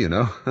joke on me, you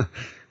know.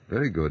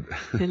 Very good.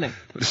 Philip.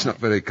 But it's not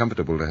very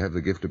comfortable to have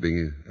the gift of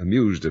being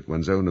amused at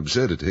one's own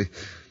absurdity.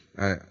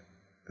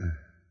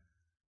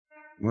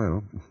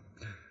 Well,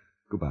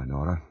 goodbye,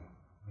 Nora.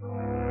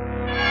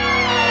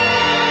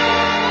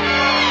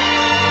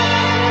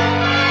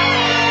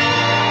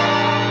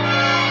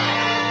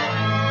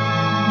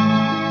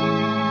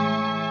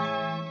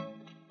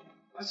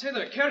 I say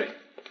there, Carrie.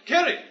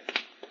 Carrie!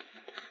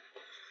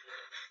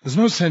 There's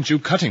no sense you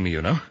cutting me,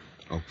 you know.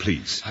 Oh,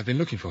 please. I've been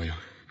looking for you.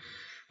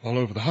 All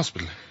over the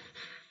hospital.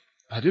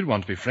 I did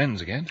want to be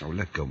friends again. Oh,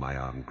 let go my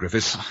arm,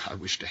 Griffiths. I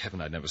wish to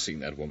heaven I'd never seen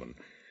that woman.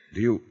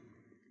 Do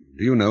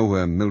you know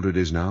where Mildred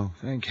is now?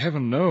 Thank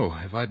heaven, no.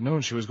 If I'd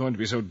known she was going to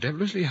be so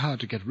devilishly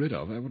hard to get rid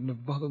of, I wouldn't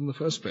have bothered in the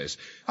first place.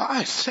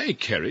 I say,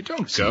 Kerry,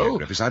 don't go. Here,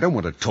 Griffiths, I don't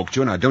want to talk to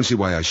you, and I don't see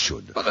why I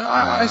should. But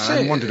I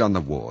say... I'm wanted on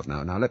the ward.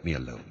 Now let me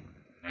alone.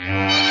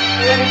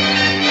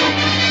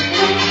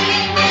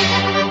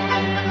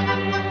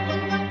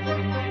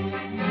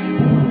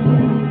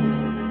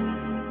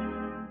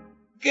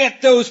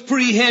 Get those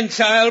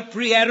prehensile,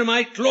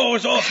 pre-Adamite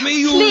claws off me,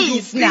 you...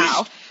 Please,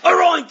 now.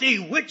 Aroint thee,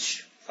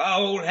 witch!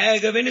 Foul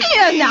hag of innocence!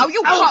 Here, now,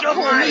 you can't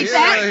call me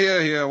that!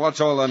 Here, what's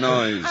all the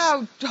noise?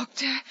 Oh,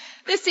 Doctor,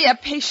 this here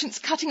patient's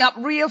cutting up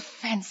real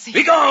fancy.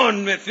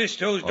 Begone,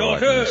 Mephisto's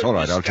daughter! All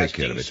right, I'll take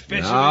care of it.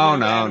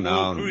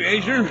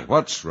 No.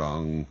 What's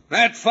wrong?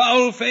 That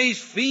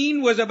foul-faced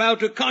fiend was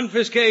about to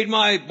confiscate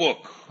my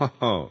book.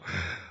 Oh,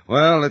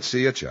 well, let's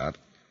see your chart.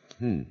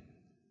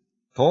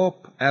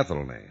 Thorpe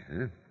Athelney,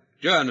 eh?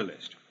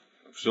 Journalist.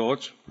 Of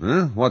sorts.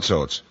 Huh? What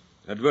sorts?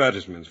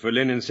 Advertisements for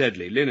Linen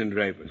Sedley, linen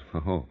drapers.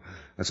 Oh,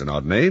 that's an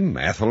odd name,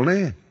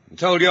 Athelney.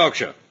 It's old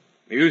Yorkshire.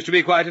 There used to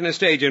be quite an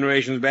estate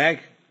generations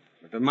back,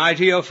 but the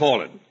mighty are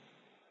fallen.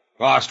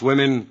 Fast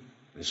women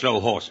and slow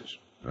horses.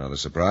 Rather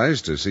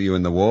surprised to see you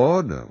in the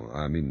ward.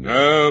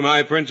 No,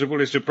 my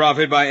principle is to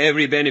profit by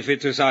every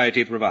benefit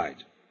society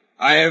provides.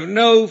 I have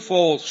no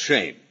false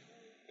shame.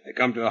 I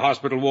come to the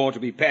hospital ward to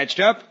be patched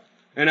up,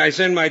 and I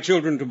send my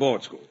children to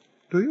board school.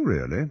 Do you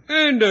really?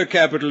 And a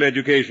capital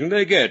education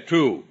they get,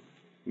 too.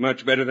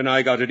 Much better than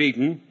I got at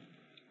Eton.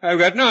 I've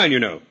got 9, you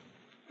know.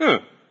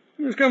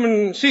 Just come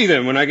and see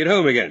them when I get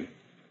home again.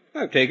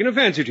 I've taken a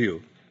fancy to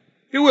you.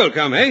 You will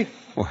come, eh?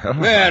 Well...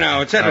 There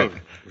now, it's settled.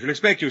 We shall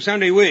expect you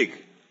Sunday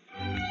week.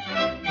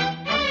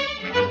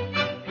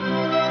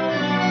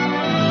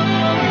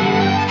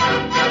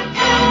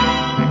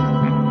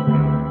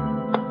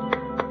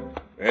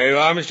 There you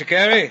are, Mr.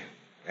 Carey.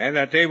 Had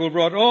that table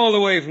brought all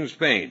the way from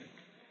Spain.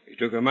 It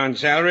took a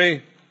month's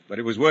salary, but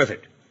it was worth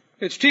it.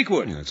 It's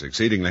teakwood. It's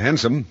exceedingly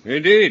handsome.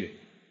 Indeed.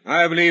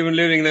 I believe in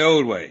living the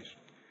old ways.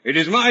 It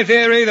is my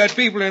theory that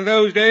people in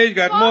those days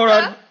got more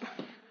out...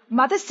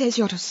 Mother says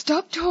you're to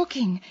stop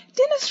talking.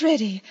 Dinner's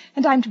ready,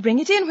 and I'm to bring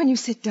it in when you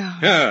sit down.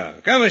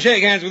 Come and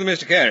shake hands with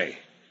Mr. Carey.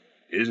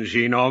 Isn't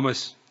she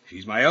enormous?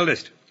 She's my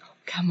eldest.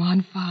 Come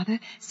on, Father.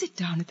 Sit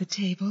down at the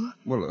table.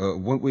 Well,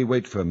 won't we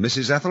wait for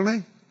Mrs.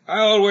 Athelney?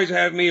 I always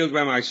have meals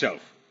by myself.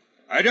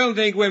 I don't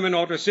think women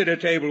ought to sit at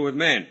table with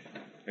men.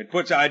 It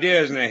puts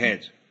ideas in their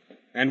heads.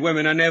 And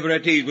women are never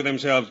at ease with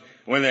themselves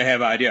when they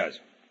have ideas.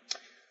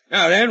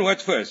 Now then,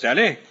 what's first,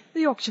 Sally?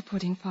 The Yorkshire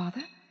pudding,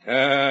 Father.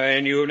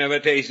 And you've never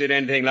tasted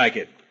anything like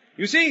it.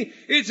 You see,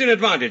 it's an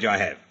advantage I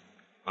have.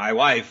 My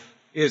wife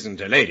isn't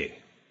a lady,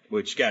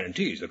 which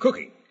guarantees the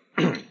cooking.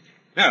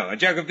 Now, a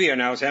jug of beer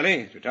now,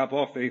 Sally, to top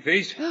off the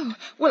feast. Oh,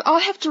 well, I'll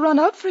have to run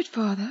out for it,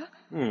 Father.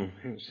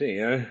 Let's see,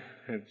 had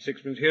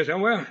sixpence here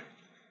somewhere.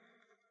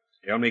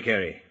 Tell me,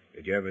 Carrie,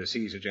 did you ever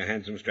see such a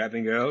handsome,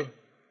 strapping girl?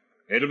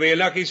 It'll be a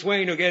lucky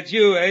swain who gets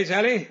you, eh,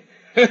 Sally?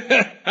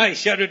 I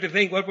shudder to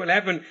think what will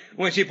happen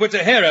when she puts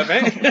her hair up,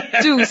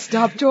 eh? Do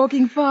stop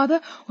talking,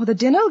 Father, or the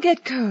dinner'll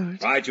get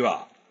cold. Right you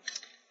are.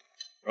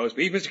 Roast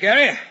beef, Mr.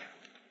 Carey?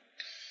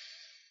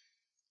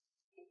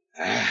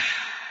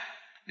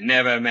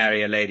 Never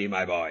marry a lady,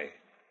 my boy.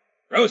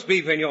 Roast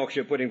beef and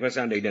Yorkshire pudding for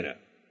Sunday dinner.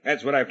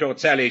 That's what I've taught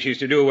Sally she's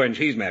to do when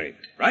she's married,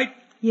 right?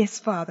 Yes,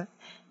 Father.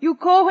 You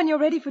call when you're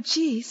ready for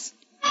cheese.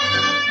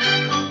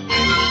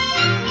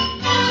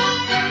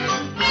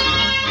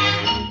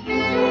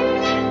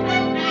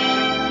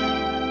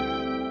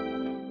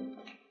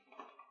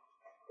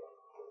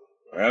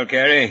 Well,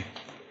 Carey,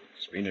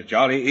 it's been a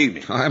jolly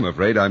evening. I'm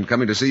afraid I'm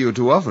coming to see you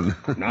too often.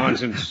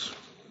 Nonsense.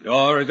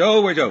 Door is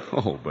always open.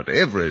 Oh, but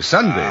every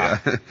Sunday.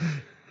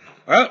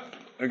 Well,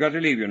 I've got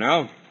to leave you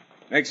now.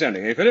 Next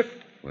Sunday, eh, Philip?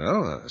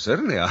 Well,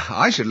 certainly.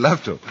 I should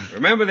love to.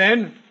 Remember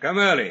then, come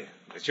early.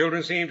 The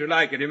children seem to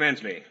like it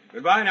immensely.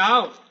 Goodbye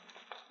now.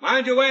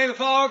 Mind your way in the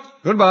fog.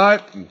 Goodbye.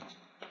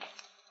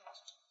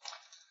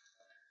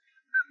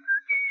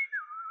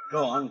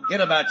 Go on,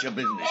 get about your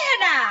business. Here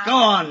now. Go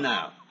on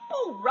now.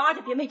 All right,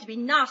 if you mean to be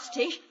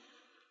nasty.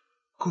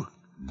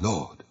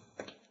 Lord.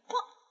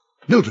 What?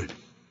 Mildred.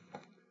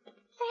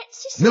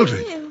 That's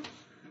Mildred. you.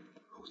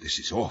 Oh, this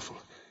is awful.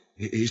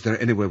 Is there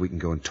anywhere we can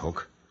go and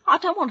talk? I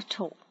don't want to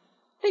talk.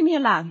 Leave me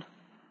alone.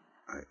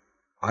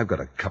 I've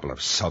got a couple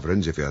of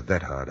sovereigns if you're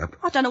that hard up.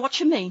 I don't know what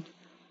you mean.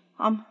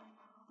 I'm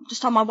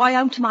just on my way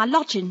home to my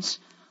lodgings.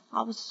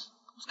 I was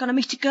going to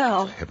meet a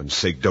girl. For heaven's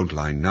sake, don't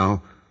lie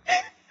now.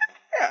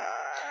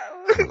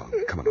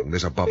 Come along.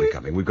 There's a bobby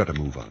coming. We've got to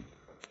move on.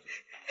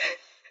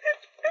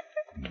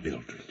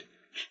 Mildred,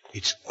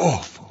 it's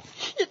awful.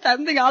 You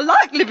don't think I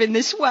like living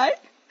this way?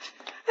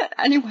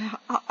 Anyway,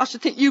 I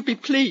should think you'd be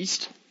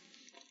pleased.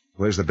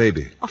 Where's the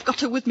baby? I've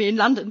got her with me in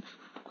London.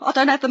 I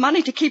don't have the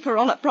money to keep her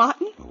on at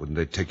Brighton. Well, wouldn't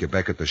they take you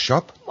back at the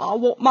shop? I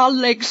walked my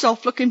legs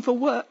off looking for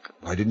work.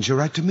 Why didn't you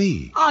write to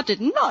me? I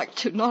didn't like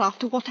to, not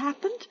after what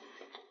happened.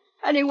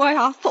 Anyway,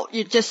 I thought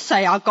you'd just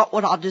say I got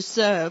what I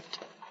deserved.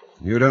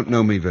 You don't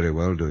know me very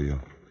well, do you?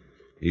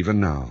 Even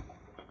now.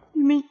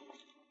 You mean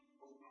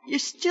you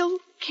still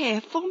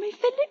care for me,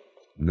 Philip?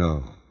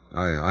 No,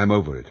 I'm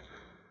over it.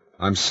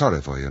 I'm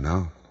sorry for you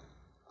now.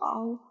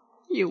 Oh,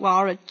 you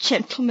are a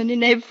gentleman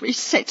in every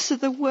sense of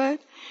the word.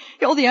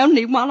 You're the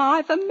only one I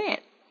ever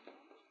met.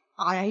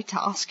 I hate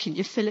asking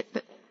you, Philip,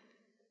 but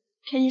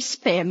can you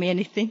spare me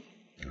anything?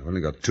 I've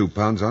only got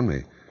 £2 on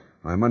me.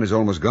 My money's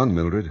almost gone,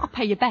 Mildred. I'll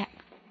pay you back.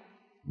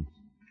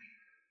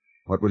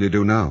 What will you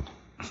do now?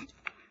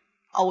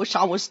 I wish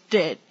I was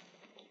dead.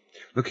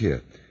 Look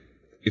here.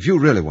 If you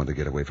really want to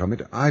get away from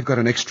it, I've got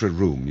an extra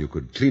room. You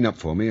could clean up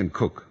for me and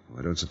cook.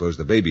 I don't suppose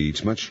the baby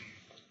eats much.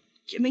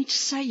 Do you mean to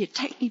say you'd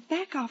take me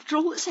back after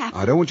all that's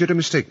happened? I don't want you to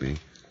mistake me.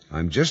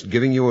 I'm just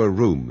giving you a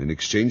room in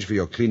exchange for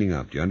your cleaning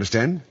up. Do you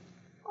understand?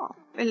 Oh,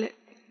 Philip,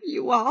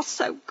 you are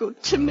so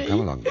good to me.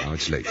 Come along now.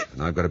 It's late,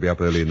 and I've got to be up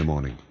early in the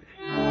morning.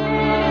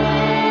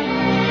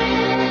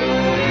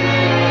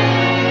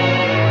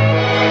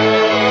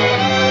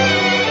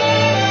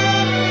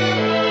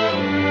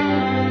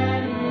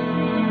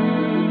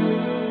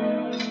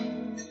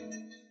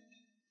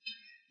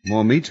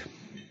 More meat?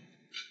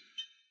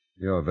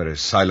 You're very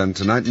silent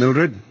tonight,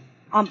 Mildred.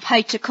 I'm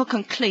paid to cook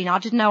and clean. I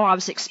didn't know I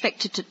was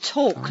expected to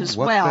talk as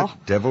well. What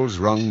the devil's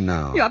wrong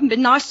now? You haven't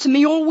been nice to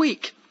me all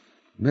week.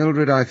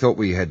 Mildred, I thought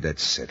we had that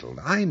settled.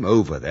 I'm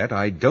over that.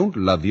 I don't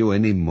love you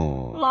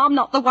anymore. Well, I'm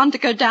not the one to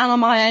go down on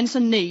my hands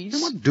and knees.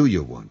 Then what do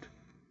you want?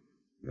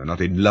 You're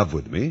not in love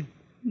with me.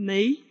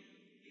 Me?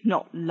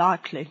 Not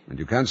likely. And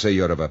you can't say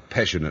you're of a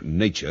passionate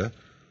nature.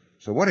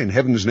 So what in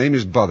heaven's name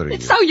is bothering you?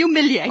 It's so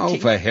humiliating. Oh,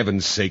 for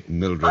heaven's sake,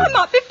 Mildred. I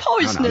might be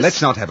poisonous. No,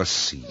 let's not have a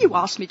scene. You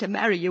asked me to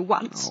marry you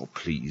once. Oh,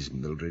 please,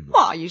 Mildred.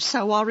 Why are you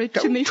so horrid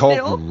to me, talk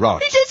Phil?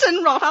 rot. It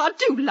isn't rot. I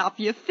do love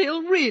you,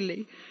 Phil,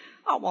 really.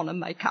 I want to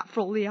make up for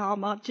all the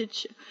harm I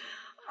did you.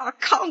 I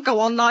can't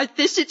go on like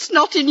this. It's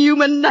not in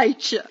human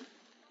nature.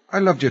 I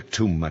loved you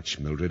too much,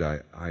 Mildred.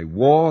 I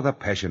wore the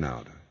passion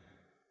out.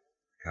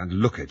 I can't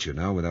look at you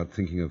now without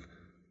thinking of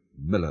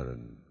Miller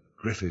and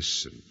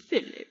Griffiths and...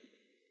 Philip,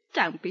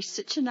 don't be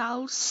such an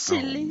old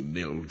silly. Oh,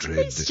 Mildred.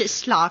 It's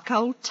just like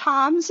old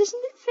times,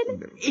 isn't it, Philip?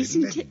 Mildred,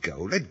 isn't it?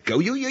 Let go.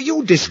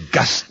 You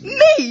disgust me.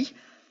 Me?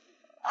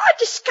 I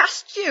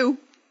disgust you.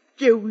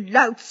 You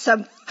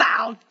loathsome,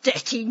 foul,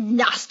 dirty,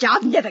 nasty.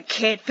 I've never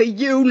cared for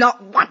you,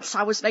 not once.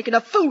 I was making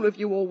a fool of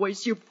you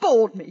always. You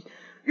bored me.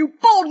 You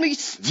bored me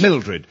still.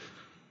 Mildred.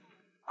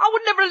 I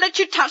would never let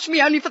you touch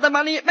me only for the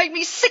money. It made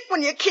me sick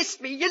when you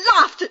kissed me. You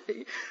laughed at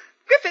me.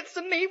 Griffiths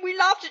and me, we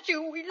laughed at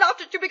you. We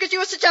laughed at you because you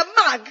were such a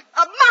mug.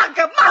 A mug.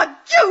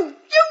 You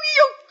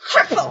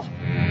cripple.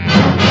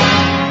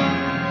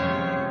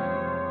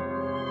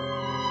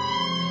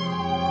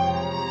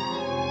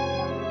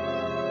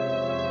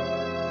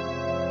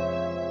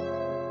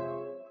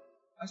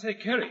 I say,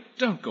 Kerry,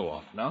 don't go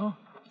off now.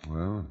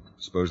 Well, I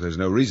suppose there's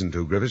no reason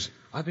to, Griffiths.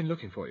 I've been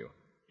looking for you.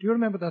 Do you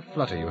remember that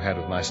flutter you had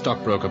with my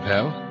stockbroker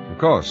pal? Of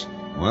course.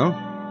 Well?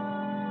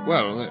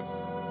 Well,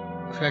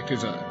 the fact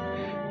is,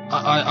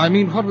 I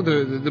mean, what were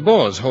the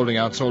Boers holding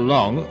out so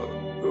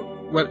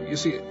long? Well, you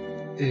see,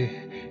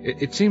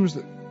 it seems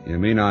that... You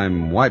mean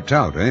I'm wiped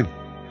out, eh?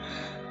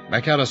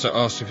 McAllister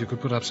asked if you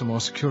could put up some more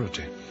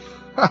security.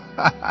 My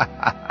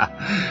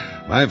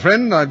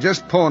friend, I've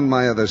just pawned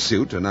my other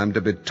suit, and I'm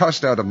to be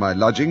tossed out of my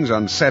lodgings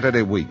on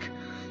Saturday week.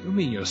 You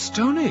mean you're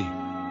stony?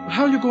 Well,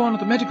 how'll you go on at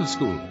the medical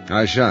school?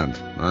 I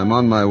shan't. I'm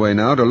on my way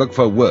now to look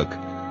for work.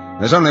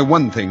 There's only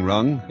one thing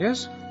wrong.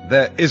 Yes?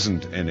 There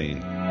isn't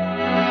any.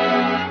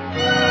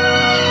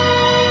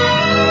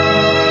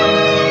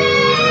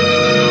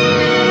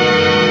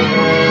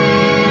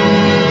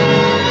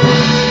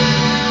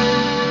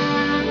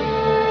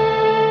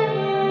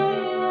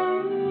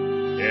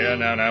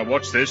 Now,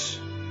 watch this.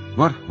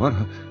 What?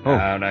 Oh.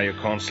 Now, you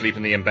can't sleep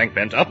in the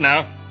embankment. Up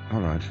now.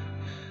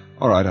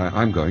 All right,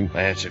 I'm going.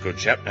 That's a good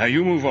chap. Now,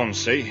 you move on,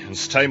 see? And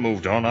stay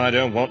moved on. I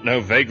don't want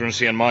no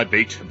vagrancy in my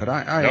beat. But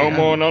No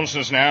more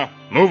nonsense now.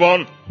 Move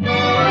on.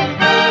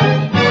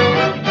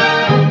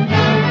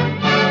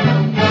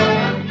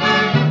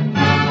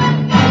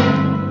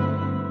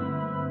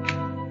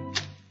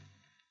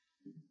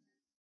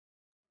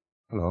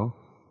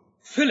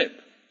 Philip,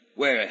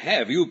 where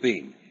have you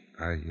been?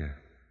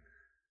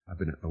 I've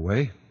been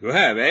away. You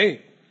have, eh?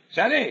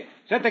 Sally,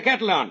 set the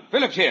kettle on.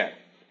 Philip's here.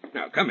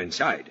 Now, come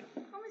inside.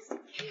 Oh, Mr.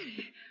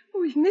 Carey. Oh,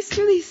 we've missed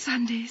you these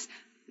Sundays.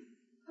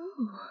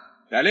 Oh.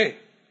 Sally,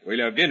 we'll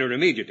have dinner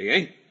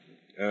immediately,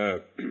 eh?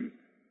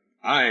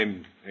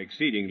 I'm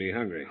exceedingly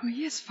hungry. Oh,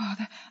 yes,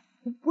 Father.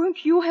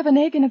 Won't you have an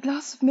egg and a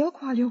glass of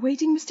milk while you're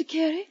waiting, Mr.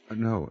 Carey?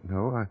 No,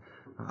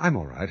 I'm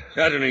all right.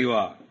 Certainly you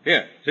are.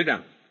 Here, sit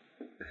down.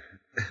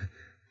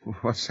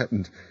 What's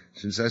happened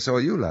since I saw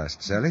you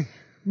last, Sally?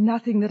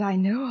 Nothing that I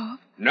know of.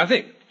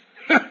 Nothing?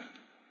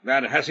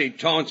 That hussy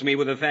taunts me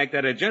with the fact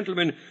that a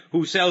gentleman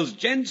who sells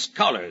gents'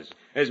 collars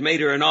has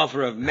made her an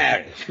offer of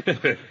marriage.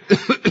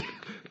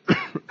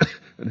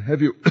 And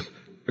have you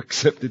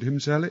accepted him,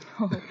 Sally?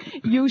 Oh,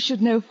 you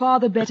should know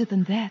Father better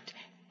than that.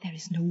 There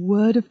is no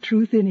word of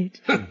truth in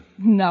it.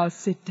 Now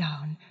sit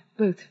down,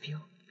 both of you.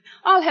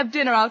 I'll have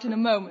dinner out in a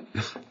moment.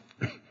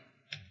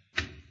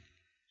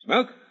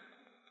 Smoke?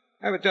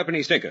 Have a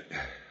tuppenny sticker.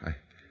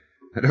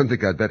 I don't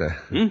think I'd better.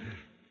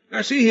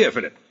 Now, see here,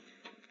 Philip.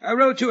 I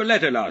wrote you a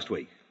letter last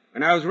week,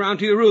 and I was round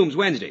to your rooms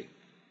Wednesday.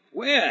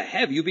 Where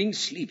have you been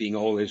sleeping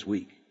all this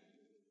week?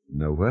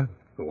 Nowhere.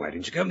 Well, why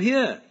didn't you come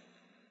here?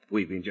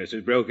 We've been just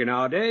as broke in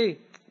our day,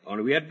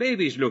 only we had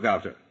babies to look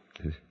after.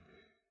 It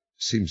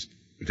seems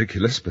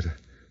ridiculous, but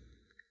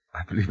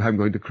I believe I'm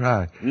going to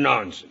cry.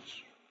 Nonsense.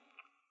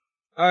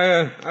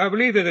 I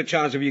believe there's a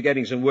chance of you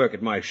getting some work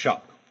at my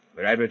shop.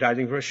 We're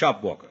advertising for a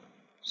shop walker.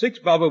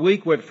 $6 a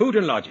week with food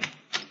and lodging.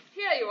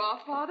 Here you are,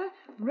 Father.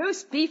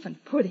 Roast beef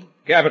and pudding.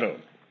 Capital.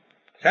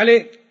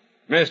 Sally,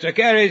 Mr.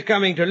 Carey's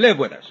coming to live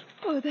with us.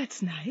 Oh,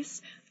 that's nice.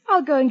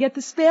 I'll go and get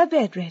the spare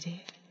bed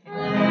ready.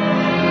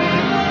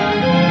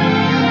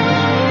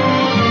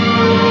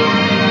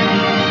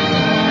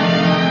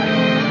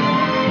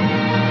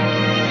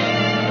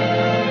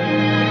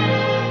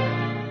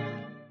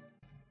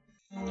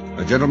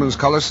 A gentleman's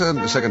collar,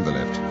 sir, second to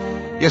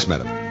left. Yes,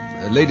 madam.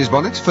 Ladies'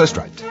 bonnets, first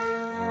right.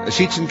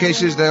 Sheets and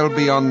cases, they'll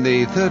be on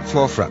the third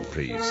floor front,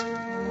 please.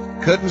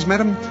 Curtains,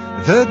 madam,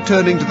 third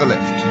turning to the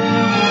left.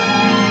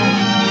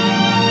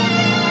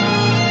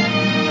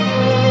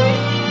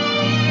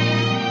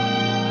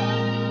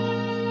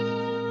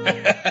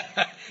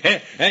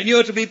 And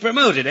you're to be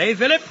promoted, eh,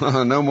 Philip?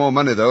 No more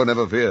money, though,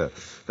 never fear.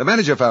 The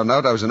manager found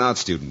out I was an art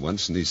student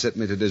once, and he set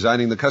me to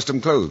designing the custom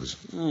clothes.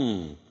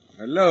 A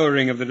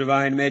lowering of the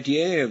divine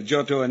métier of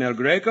Giotto and El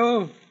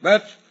Greco,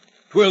 but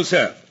 'twill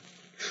serve.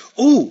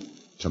 Ooh!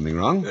 Something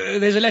wrong?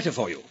 There's a letter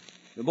for you.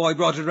 The boy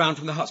brought it round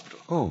from the hospital.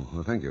 Oh,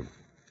 well, thank you.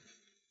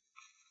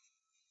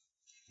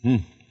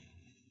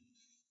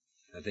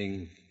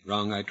 Nothing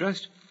wrong, I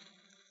trust?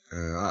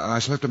 I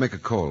shall have to make a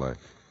call. I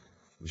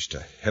wish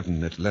to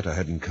heaven that letter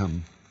hadn't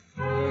come.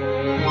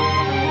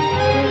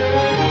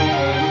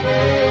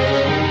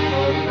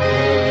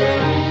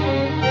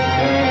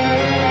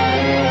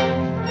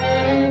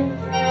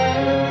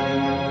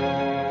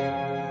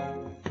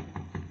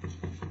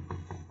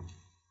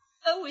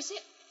 Oh, is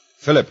it?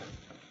 Philip.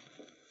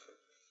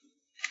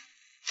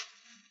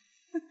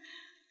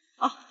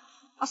 Oh,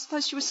 I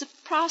suppose you were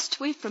surprised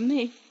to hear from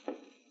me.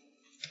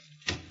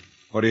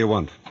 What do you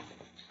want?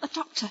 A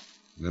doctor.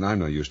 Then I'm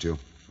no use to you.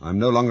 I'm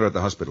no longer at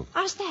the hospital.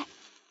 How's that?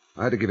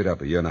 I had to give it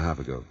up a year and a half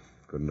ago.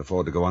 Couldn't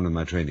afford to go on with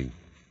my training.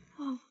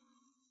 Oh,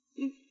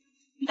 you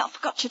not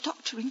forgot your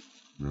doctoring?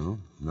 No,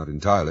 not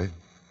entirely.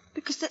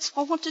 Because that's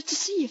why I wanted to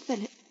see you,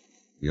 Philip.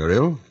 You're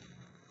ill?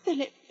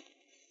 Philip,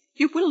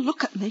 you will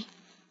look at me.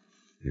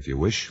 If you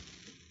wish.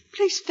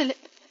 Please, Philip.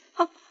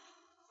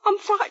 I'm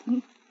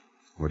frightened.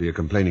 What are you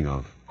complaining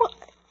of? Well,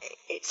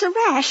 it's a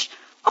rash.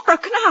 I've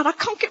broken out. I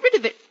can't get rid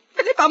of it.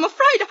 Philip, I'm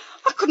afraid.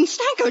 I couldn't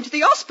stand going to the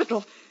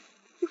hospital.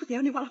 You were the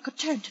only one I could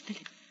turn to,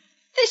 Philip.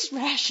 This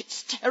rash,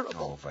 it's terrible.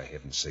 Oh, for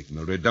heaven's sake,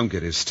 Mildred, don't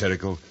get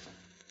hysterical.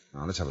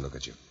 Now, let's have a look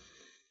at you.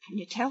 Can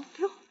you tell,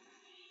 Phil?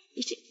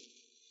 Is it...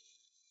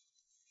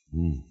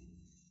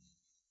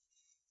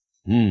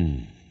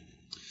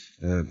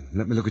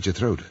 Let me look at your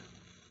throat.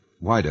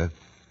 Wider.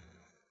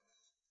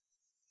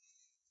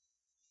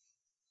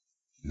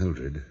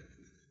 Mildred,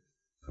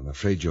 I'm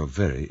afraid you're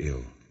very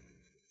ill.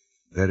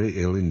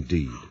 Very ill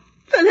indeed.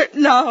 Philip,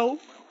 no.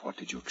 What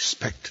did you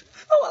expect?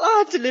 Oh, well, I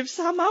had to live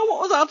somehow.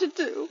 What was I to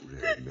do?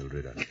 Really,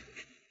 Mildred,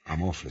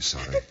 I'm awfully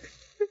sorry.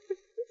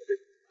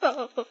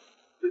 Oh,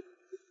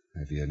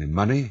 Have you any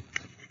money?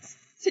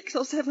 £6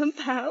 or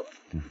 £7.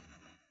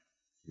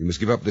 You must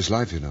give up this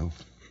life, you know.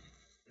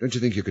 Don't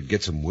you think you could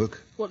get some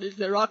work? What is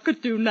there I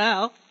could do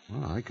now?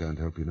 Well, I can't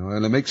help you now. I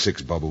only make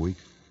 $6 a week.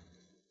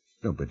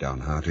 Don't be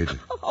downhearted.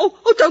 Oh,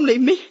 don't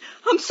leave me.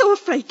 I'm so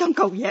afraid. Don't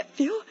go yet,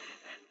 Phil.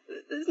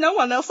 There's no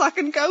one else I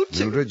can go to.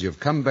 Mildred, you've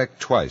come back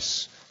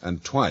twice.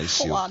 And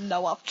twice I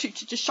know I've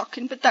treated you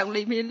shocking, but don't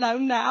leave me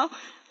alone now.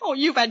 Oh,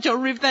 you've had your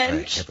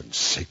revenge. For heaven's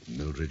sake,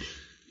 Mildred.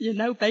 You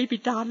know, baby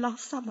died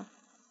last summer.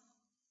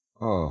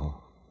 Oh.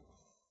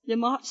 You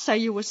might say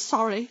you were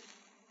sorry.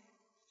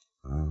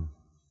 Oh.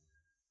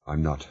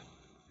 I'm not.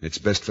 It's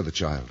best for the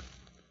child.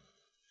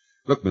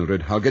 Look,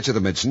 Mildred, I'll get you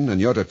the medicine, and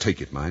you're to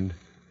take it, mind.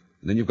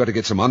 And then you've got to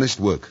get some honest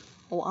work.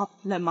 Oh, I've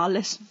learned my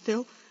lesson,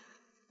 Phil.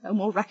 No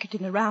more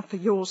racketing around for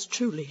yours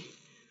truly.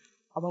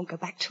 I won't go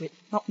back to it.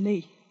 Not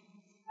me.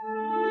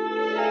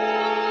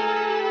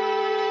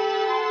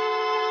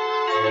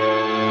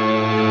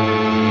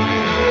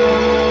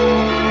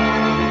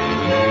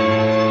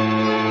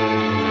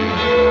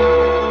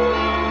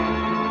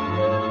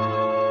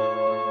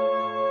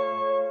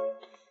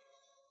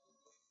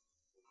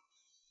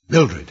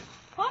 Mildred.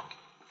 What?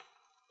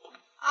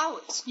 Oh,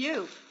 it's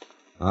you.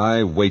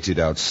 I waited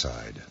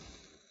outside.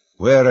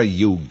 Where are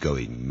you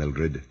going,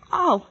 Mildred?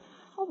 I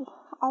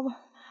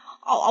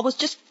was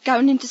just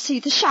going in to see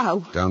the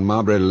show. Down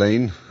Marbury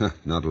Lane?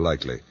 Not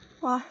likely.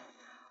 Why,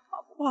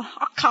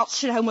 I can't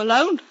sit home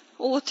alone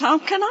all the time,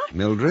 can I?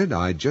 Mildred,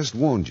 I just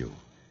warned you.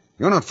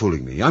 You're not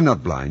fooling me. I'm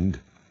not blind.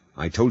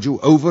 I told you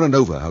over and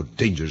over how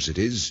dangerous it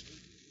is.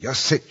 You're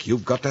sick.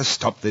 You've got to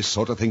stop this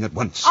sort of thing at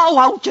once.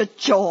 Oh, hold your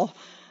jaw.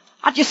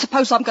 I just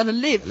suppose I'm going to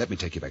live. Let me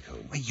take you back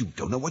home. Well, you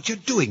don't know what you're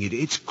doing.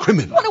 It's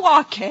criminal. What do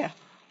I care?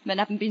 Men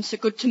haven't been so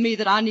good to me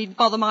that I need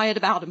bother my head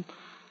about them.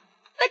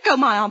 Let go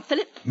my arm,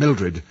 Philip.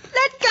 Mildred.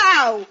 Let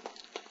go!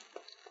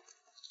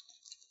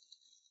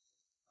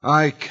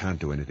 I can't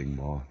do anything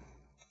more.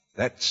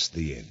 That's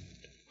the end.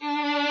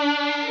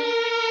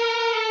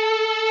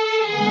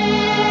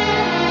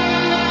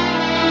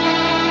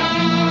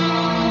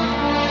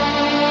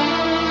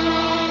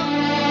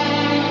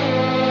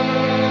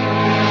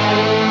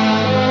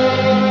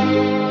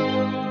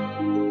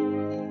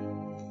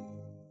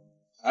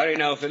 Hurry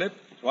now, Philip.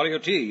 Swallow your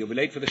tea. You'll be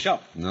late for the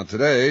shop. Not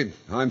today.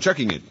 I'm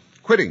chucking it.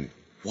 Quitting.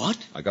 What?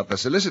 I got the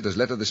solicitor's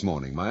letter this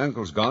morning. My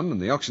uncle's gone,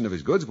 and the auction of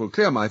his goods will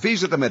clear my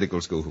fees at the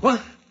medical school.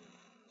 What?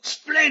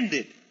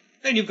 Splendid.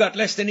 Then you've got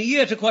less than a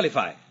year to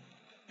qualify.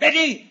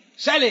 Betty,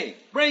 Sally,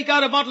 break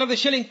out a bottle of the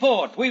Shilling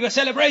Port. We've a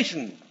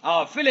celebration.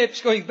 Our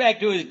Philip's going back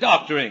to his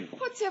doctoring.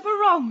 What's ever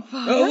wrong,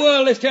 Father? The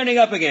world is turning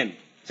up again.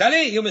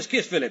 Sally, you must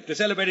kiss Philip to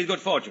celebrate his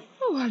good fortune.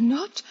 Oh, I'll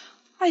not.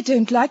 I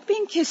don't like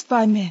being kissed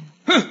by men.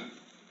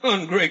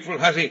 Ungrateful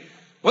hussy.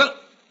 Well,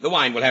 the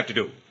wine will have to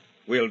do.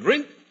 We'll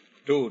drink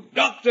to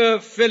Dr.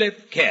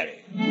 Philip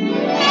Carey.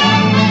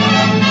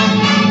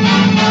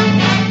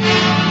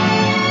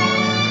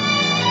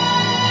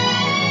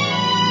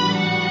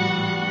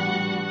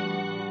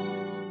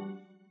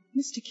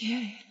 Mr.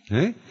 Carey.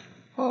 Eh?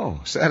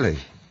 Oh, Sally.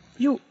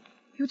 You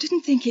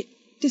didn't think it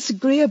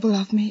disagreeable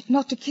of me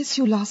not to kiss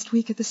you last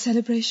week at the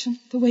celebration,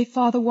 the way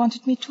Father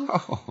wanted me to?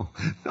 Oh,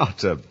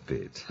 not a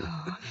bit.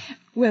 Oh,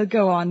 well,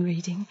 go on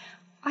reading.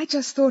 I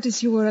just thought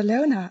as you were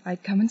alone,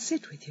 I'd come and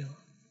sit with you.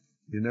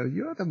 You know,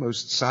 you're the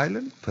most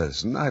silent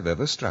person I've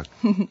ever struck.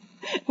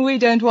 We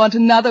don't want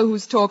another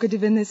who's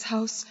talkative in this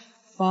house.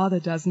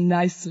 Father does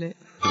nicely.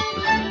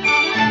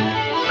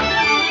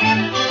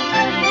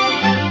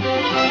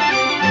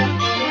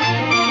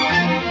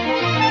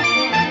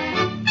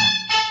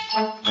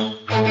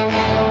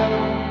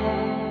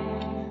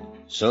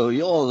 So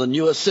you're the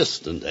new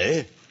assistant,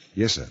 eh?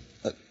 Yes, sir.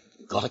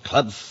 Got a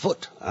club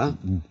foot, huh?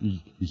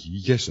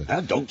 Yes,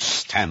 sir. Don't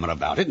stammer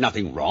about it.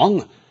 Nothing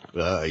wrong.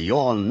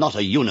 You're not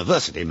a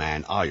university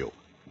man, are you?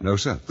 No,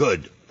 sir.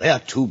 Good. They're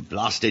too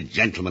blasted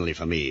gentlemanly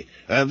for me.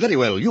 Very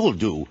well, you'll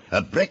do.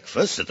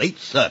 Breakfast at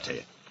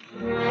 8:30.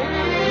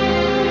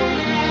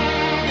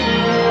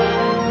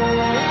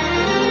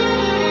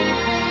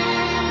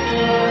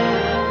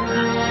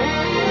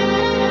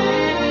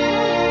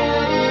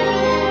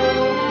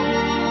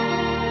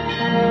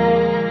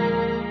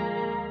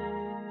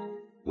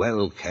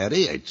 Well,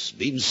 Carey, it's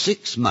been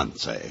 6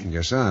 months, eh?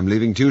 Yes, sir. I'm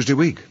leaving Tuesday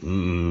week.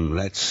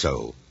 That's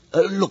so.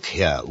 Look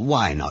here,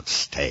 why not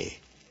stay?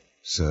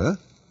 Sir?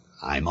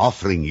 I'm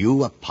offering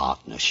you a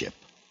partnership.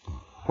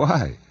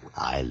 Why?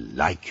 I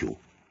like you.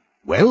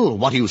 Well,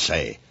 what do you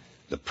say?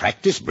 The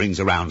practice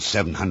brings around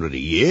 $700 a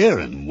year,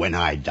 and when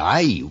I die,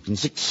 you can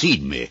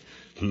succeed me.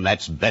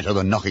 That's better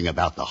than knocking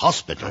about the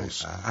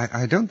hospitals.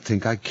 I don't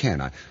think I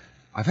can.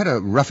 I've had a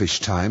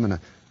roughish time, and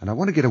I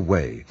want to get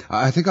away.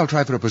 I think I'll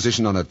try for a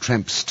position on a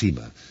tramp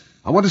steamer.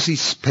 I want to see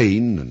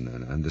Spain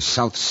and the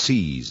South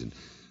Seas. And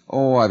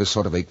I've a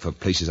sort of ache for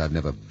places I've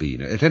never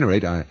been. At any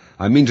rate, I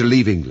mean to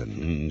leave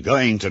England.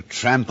 Going to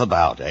tramp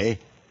about, eh?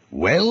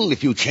 Well,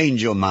 if you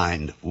change your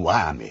mind,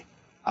 wire me.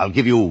 I'll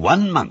give you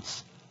 1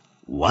 month.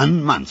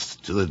 1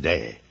 month to the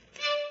day.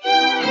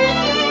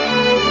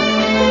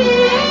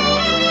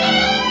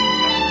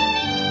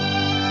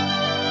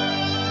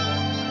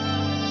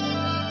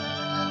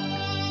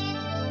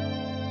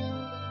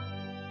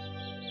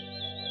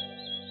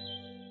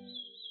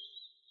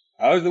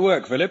 How's the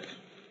work, Philip?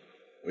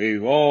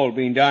 We've all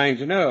been dying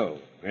to know.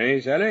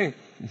 Eh, Sally?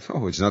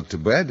 Oh, it's not too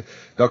bad.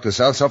 Dr.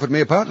 South's offered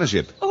me a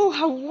partnership. Oh,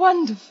 how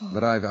wonderful.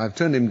 But I've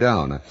turned him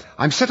down.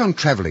 I'm set on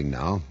traveling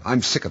now.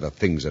 I'm sick of the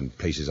things and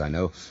places I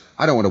know.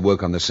 I don't want to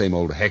work on the same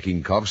old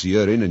hacking cops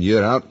year in and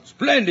year out.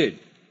 Splendid.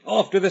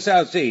 Off to the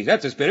South Seas.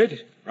 That's the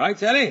spirit. Right,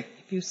 Sally?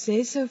 If you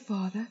say so,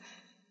 Father.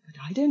 But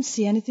I don't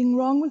see anything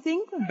wrong with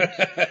England.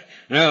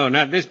 No,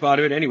 not this part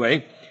of it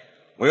anyway.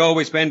 We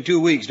always spend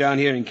 2 weeks down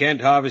here in Kent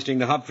harvesting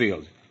the hop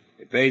field.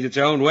 It pays its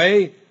own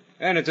way,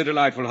 and it's a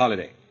delightful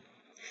holiday.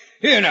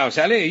 Here now,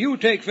 Sally, you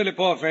take Philip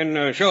off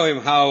and show him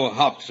how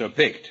hops are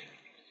picked.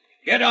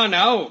 Get on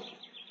now.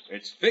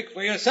 It's picked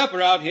for your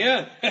supper out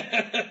here.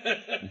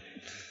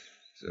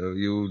 So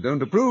you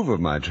don't approve of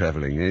my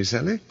traveling, eh,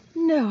 Sally?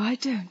 No, I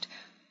don't.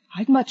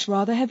 I'd much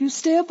rather have you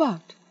stay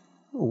about.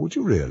 Oh, would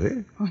you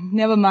really? Oh,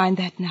 never mind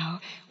that now.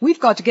 We've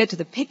got to get to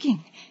the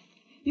picking.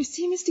 You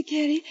see, Mr.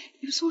 Carey,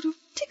 you sort of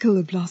tickle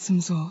the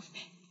blossoms off.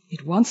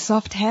 It wants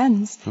soft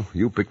hands. Oh,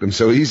 you pick them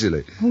so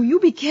easily. Oh,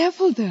 you be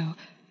careful, though.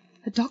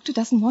 A doctor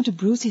doesn't want to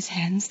bruise his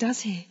hands,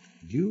 does he?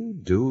 You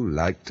do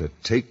like to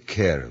take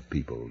care of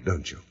people,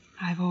 don't you?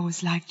 I've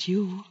always liked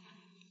you.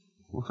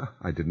 Well,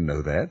 I didn't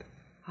know that.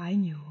 I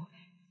knew.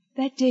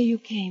 That day you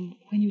came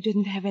when you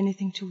didn't have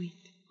anything to eat.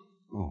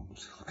 Oh,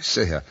 I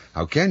say,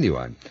 how can you?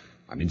 I'm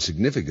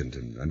insignificant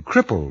and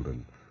crippled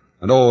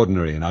and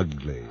ordinary and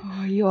ugly.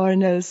 Oh, you're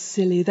no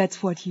silly.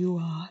 That's what you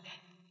are.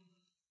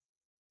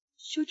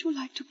 Should you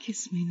like to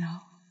kiss me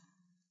now?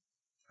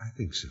 I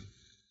think so.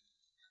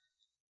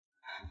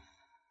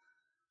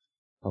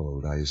 How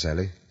old are you,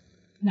 Sally?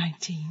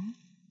 19.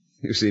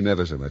 You seem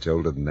ever so much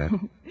older than that.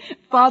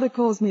 Father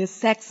calls me a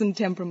Saxon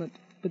temperament,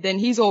 but then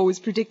he's always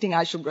predicting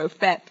I shall grow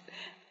fat.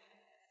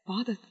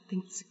 Father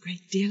thinks a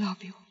great deal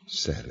of you.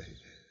 Sally,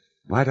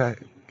 might I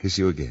kiss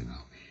you again?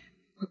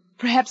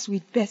 Perhaps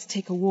we'd best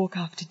take a walk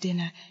after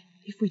dinner.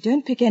 If we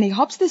don't pick any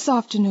hops this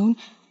afternoon,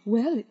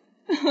 well,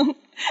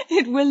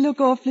 it will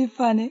look awfully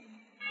funny.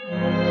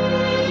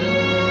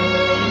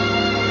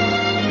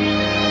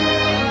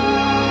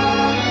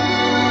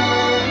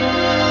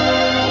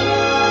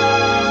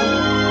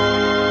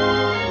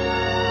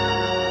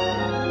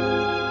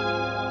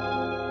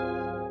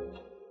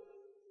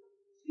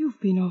 You've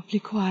been awfully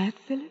quiet,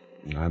 Philip.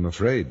 I'm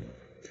afraid.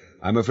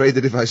 I'm afraid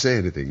that if I say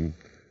anything,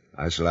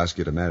 I shall ask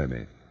you to marry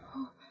me.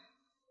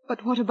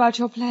 But what about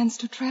your plans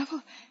to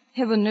travel?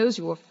 Heaven knows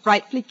you were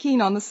frightfully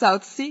keen on the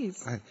South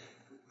Seas.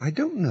 I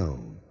don't know.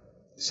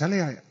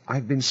 Sally,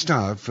 I've been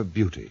starved for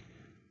beauty.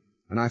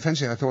 And I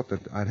thought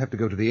that I'd have to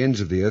go to the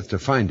ends of the earth to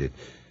find it.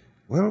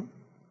 Well,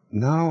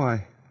 now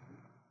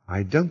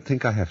I don't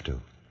think I have to.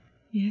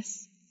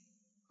 Yes?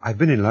 I've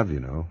been in love,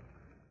 you know.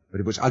 But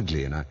it was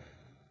ugly, and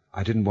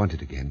I didn't want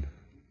it again.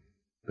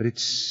 But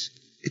it's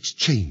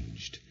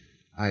changed.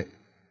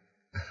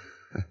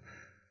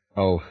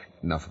 Oh,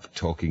 enough of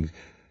talking.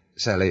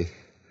 Sally,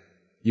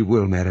 you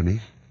will marry me?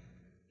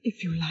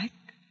 If you like.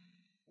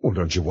 Well,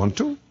 don't you want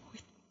to?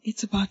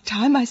 It's about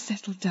time I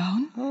settled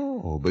down.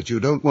 Oh, but you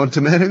don't want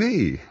to marry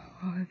me.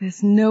 Oh,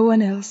 there's no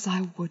one else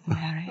I would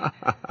marry.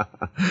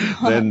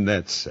 Then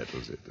that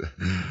settles it.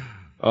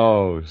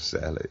 Oh,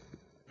 Sally,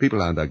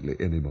 people aren't ugly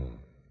anymore.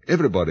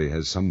 Everybody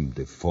has some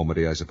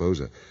deformity, I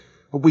suppose.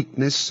 A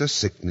weakness, a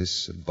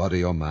sickness, a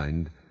body or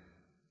mind.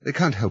 They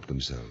can't help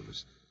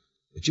themselves.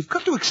 But you've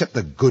got to accept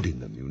the good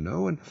in them, you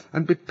know,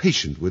 and be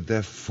patient with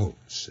their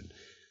faults.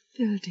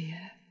 Phil, dear.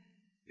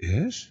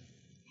 Yes?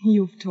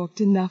 You've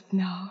talked enough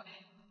now.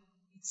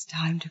 It's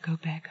time to go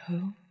back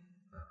home.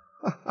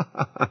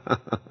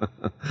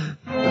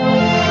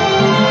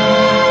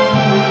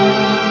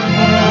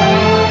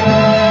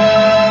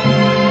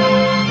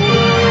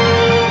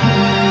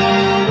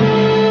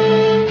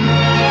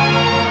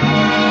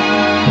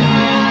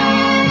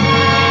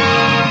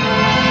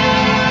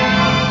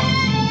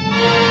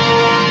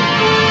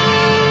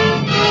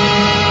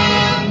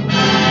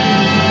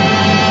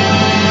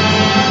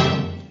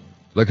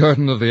 The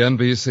curtain of the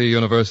NBC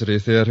University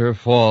Theater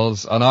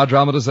falls on our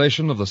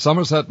dramatization of the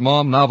Somerset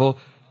Maugham novel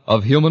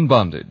of Human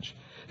Bondage,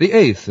 the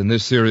eighth in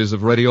this series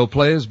of radio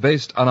plays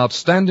based on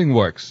outstanding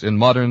works in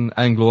modern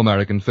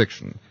Anglo-American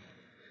fiction.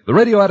 The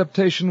radio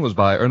adaptation was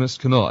by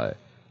Ernest Kenoy.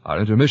 Our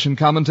intermission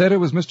commentator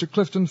was Mr.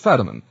 Clifton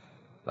Fadiman.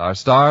 Our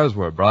stars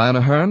were Brian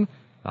Aherne,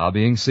 now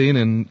being seen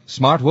in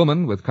Smart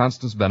Woman with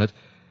Constance Bennett,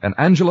 and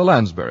Angela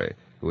Lansbury,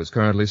 who is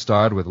currently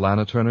starred with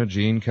Lana Turner,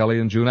 Gene Kelly,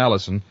 and June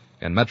Allison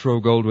in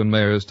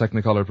Metro-Goldwyn-Mayer's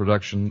Technicolor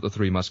production, The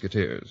Three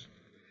Musketeers.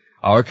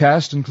 Our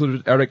cast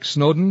included Eric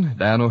Snowden,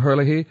 Dan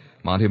O'Herlihy,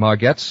 Monty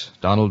Margetts,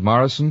 Donald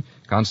Morrison,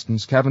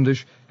 Constance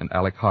Cavendish, and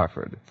Alec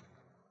Harford.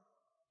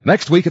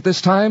 Next week at this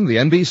time, the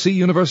NBC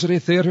University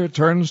Theater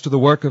turns to the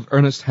work of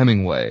Ernest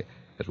Hemingway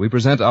as we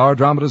present our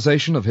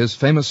dramatization of his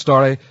famous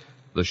story,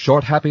 The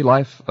Short Happy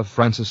Life of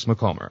Francis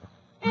Macomber.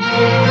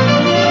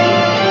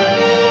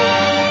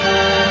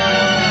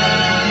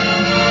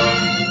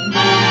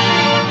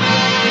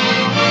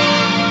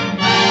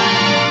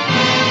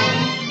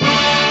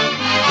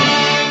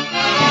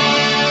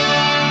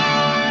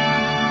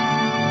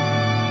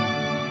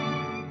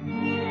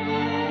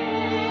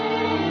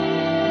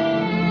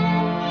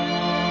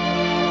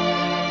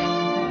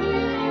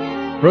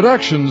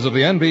 Productions of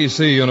the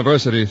NBC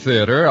University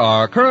Theater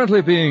are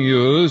currently being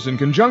used in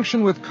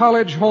conjunction with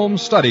college home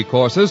study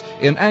courses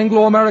in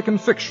Anglo-American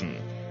fiction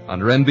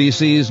under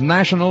NBC's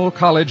National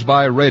College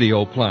by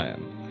Radio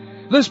plan.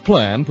 This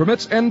plan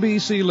permits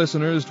NBC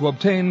listeners to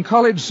obtain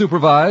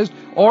college-supervised,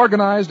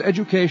 organized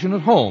education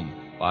at home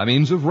by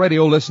means of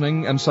radio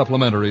listening and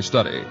supplementary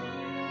study.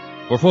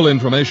 For full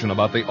information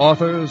about the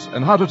authors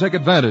and how to take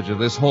advantage of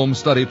this home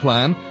study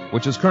plan,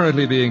 which is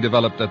currently being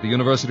developed at the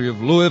University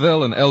of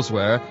Louisville and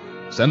elsewhere,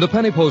 send a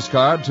penny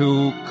postcard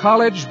to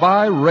College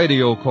by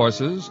Radio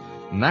Courses,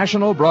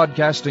 National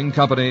Broadcasting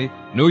Company,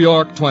 New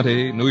York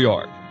 20, New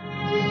York.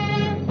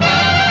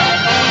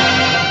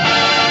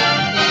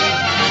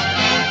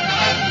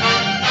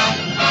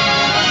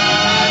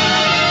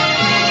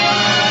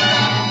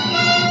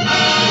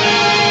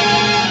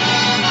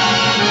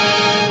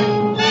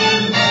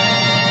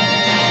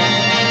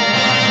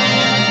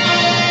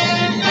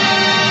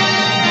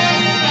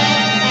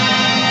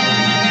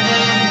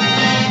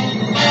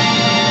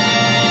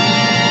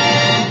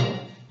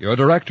 Your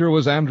director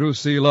was Andrew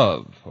C.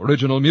 Love.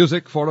 Original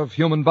music for Of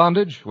Human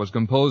Bondage was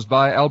composed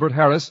by Albert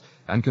Harris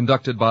and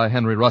conducted by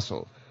Henry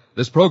Russell.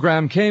 This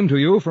program came to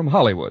you from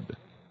Hollywood.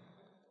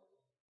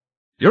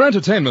 Your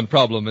entertainment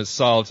problem is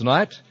solved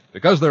tonight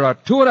because there are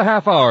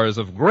 2.5 hours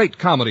of great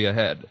comedy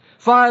ahead.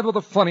 5 of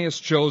the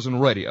funniest shows in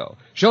radio.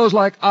 Shows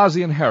like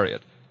Ozzie and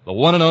Harriet, the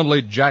one and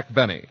only Jack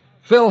Benny,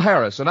 Phil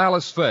Harris and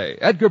Alice Faye,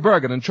 Edgar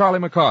Bergen and Charlie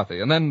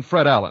McCarthy, and then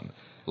Fred Allen.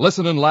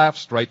 Listen and laugh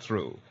straight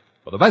through.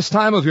 For the best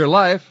time of your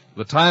life,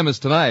 the time is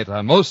tonight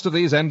on most of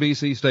these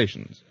NBC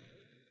stations.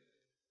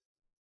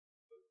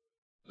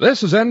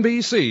 This is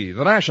NBC,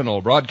 the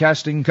National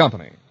Broadcasting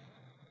Company.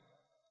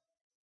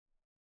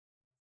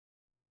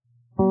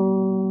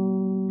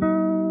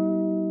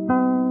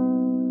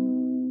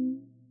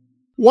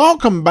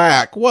 Welcome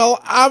back. Well,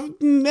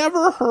 I've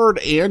never heard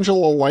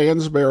Angela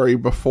Lansbury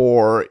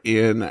before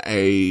in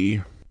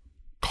a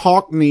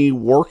Cockney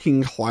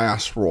working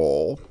class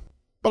role,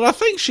 but I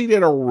think she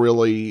did a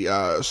really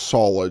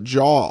solid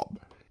job.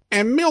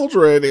 And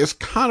Mildred is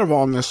kind of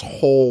on this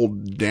whole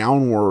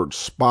downward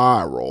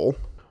spiral,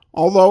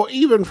 although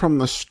even from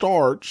the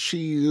start,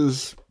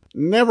 she's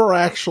never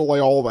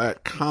actually all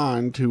that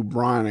kind to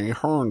Brian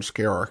Ahern's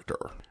character.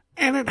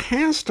 And it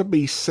has to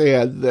be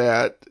said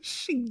that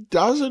she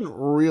doesn't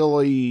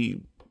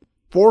really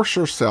force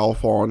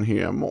herself on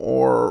him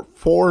or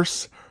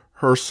force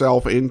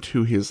herself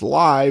into his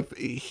life.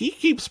 He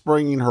keeps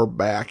bringing her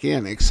back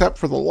in, except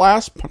for the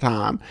last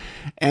time,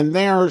 and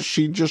there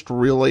she just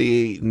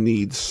really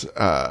needs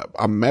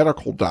a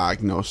medical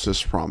diagnosis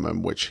from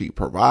him, which he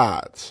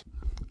provides.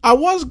 I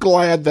was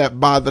glad that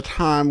by the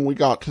time we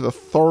got to the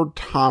third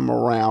time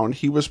around,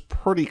 he was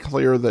pretty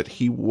clear that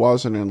he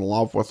wasn't in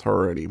love with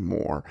her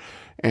anymore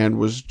and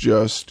was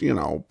just,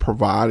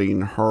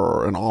 providing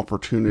her an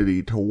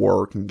opportunity to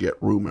work and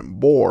get room and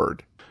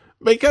board.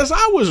 Because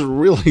I was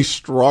really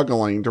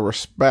struggling to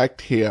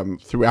respect him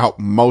throughout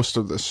most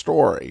of the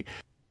story.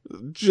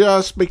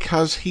 Just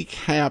because he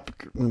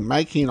kept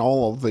making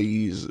all of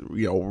these,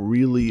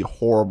 really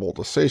horrible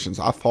decisions.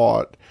 I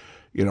thought,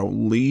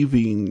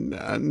 leaving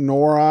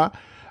Nora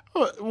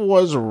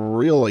was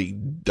really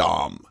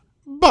dumb.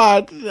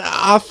 But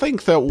I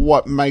think that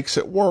what makes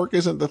it work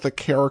isn't that the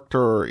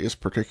character is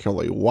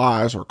particularly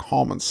wise or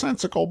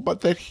commonsensical,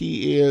 but that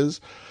he is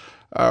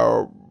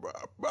a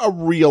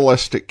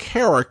realistic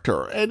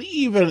character. And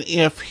even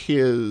if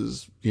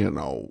his,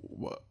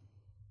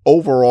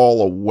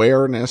 overall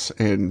awareness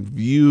and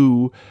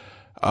view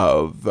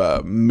of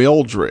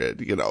Mildred,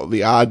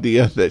 the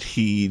idea that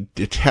he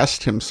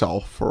detests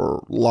himself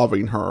for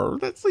loving her,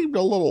 that seemed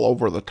a little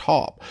over the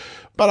top.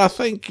 But I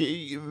think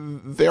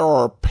there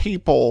are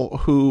people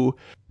who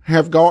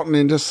have gotten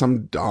into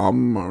some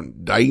dumb,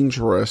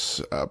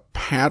 dangerous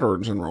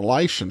patterns in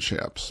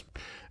relationships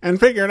and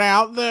figured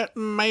out that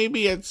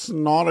maybe it's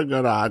not a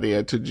good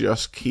idea to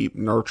just keep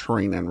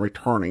nurturing and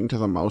returning to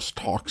the most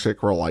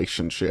toxic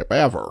relationship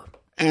ever.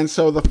 And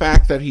so the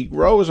fact that he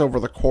grows over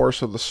the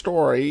course of the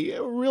story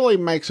really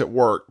makes it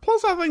work.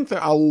 Plus, I think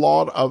that a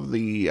lot of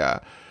the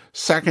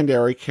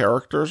secondary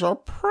characters are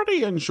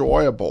pretty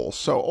enjoyable.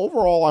 So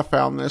overall, I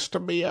found this to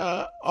be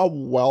a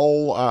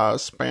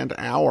well-spent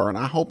hour, and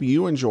I hope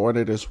you enjoyed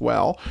it as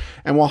well.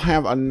 And we'll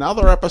have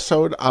another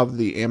episode of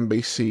the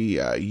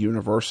NBC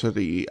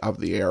University of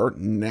the Air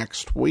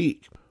next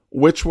week,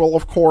 which will,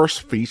 of course,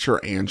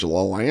 feature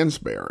Angela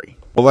Lansbury.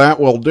 Well, that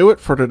will do it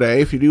for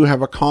today. If you do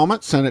have a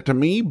comment, send it to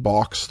me,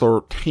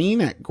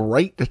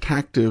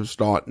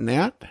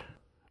 box13@greatdetectives.net.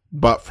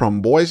 But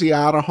from Boise,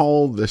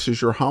 Idaho, this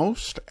is your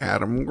host,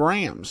 Adam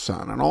Graham,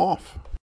 signing off.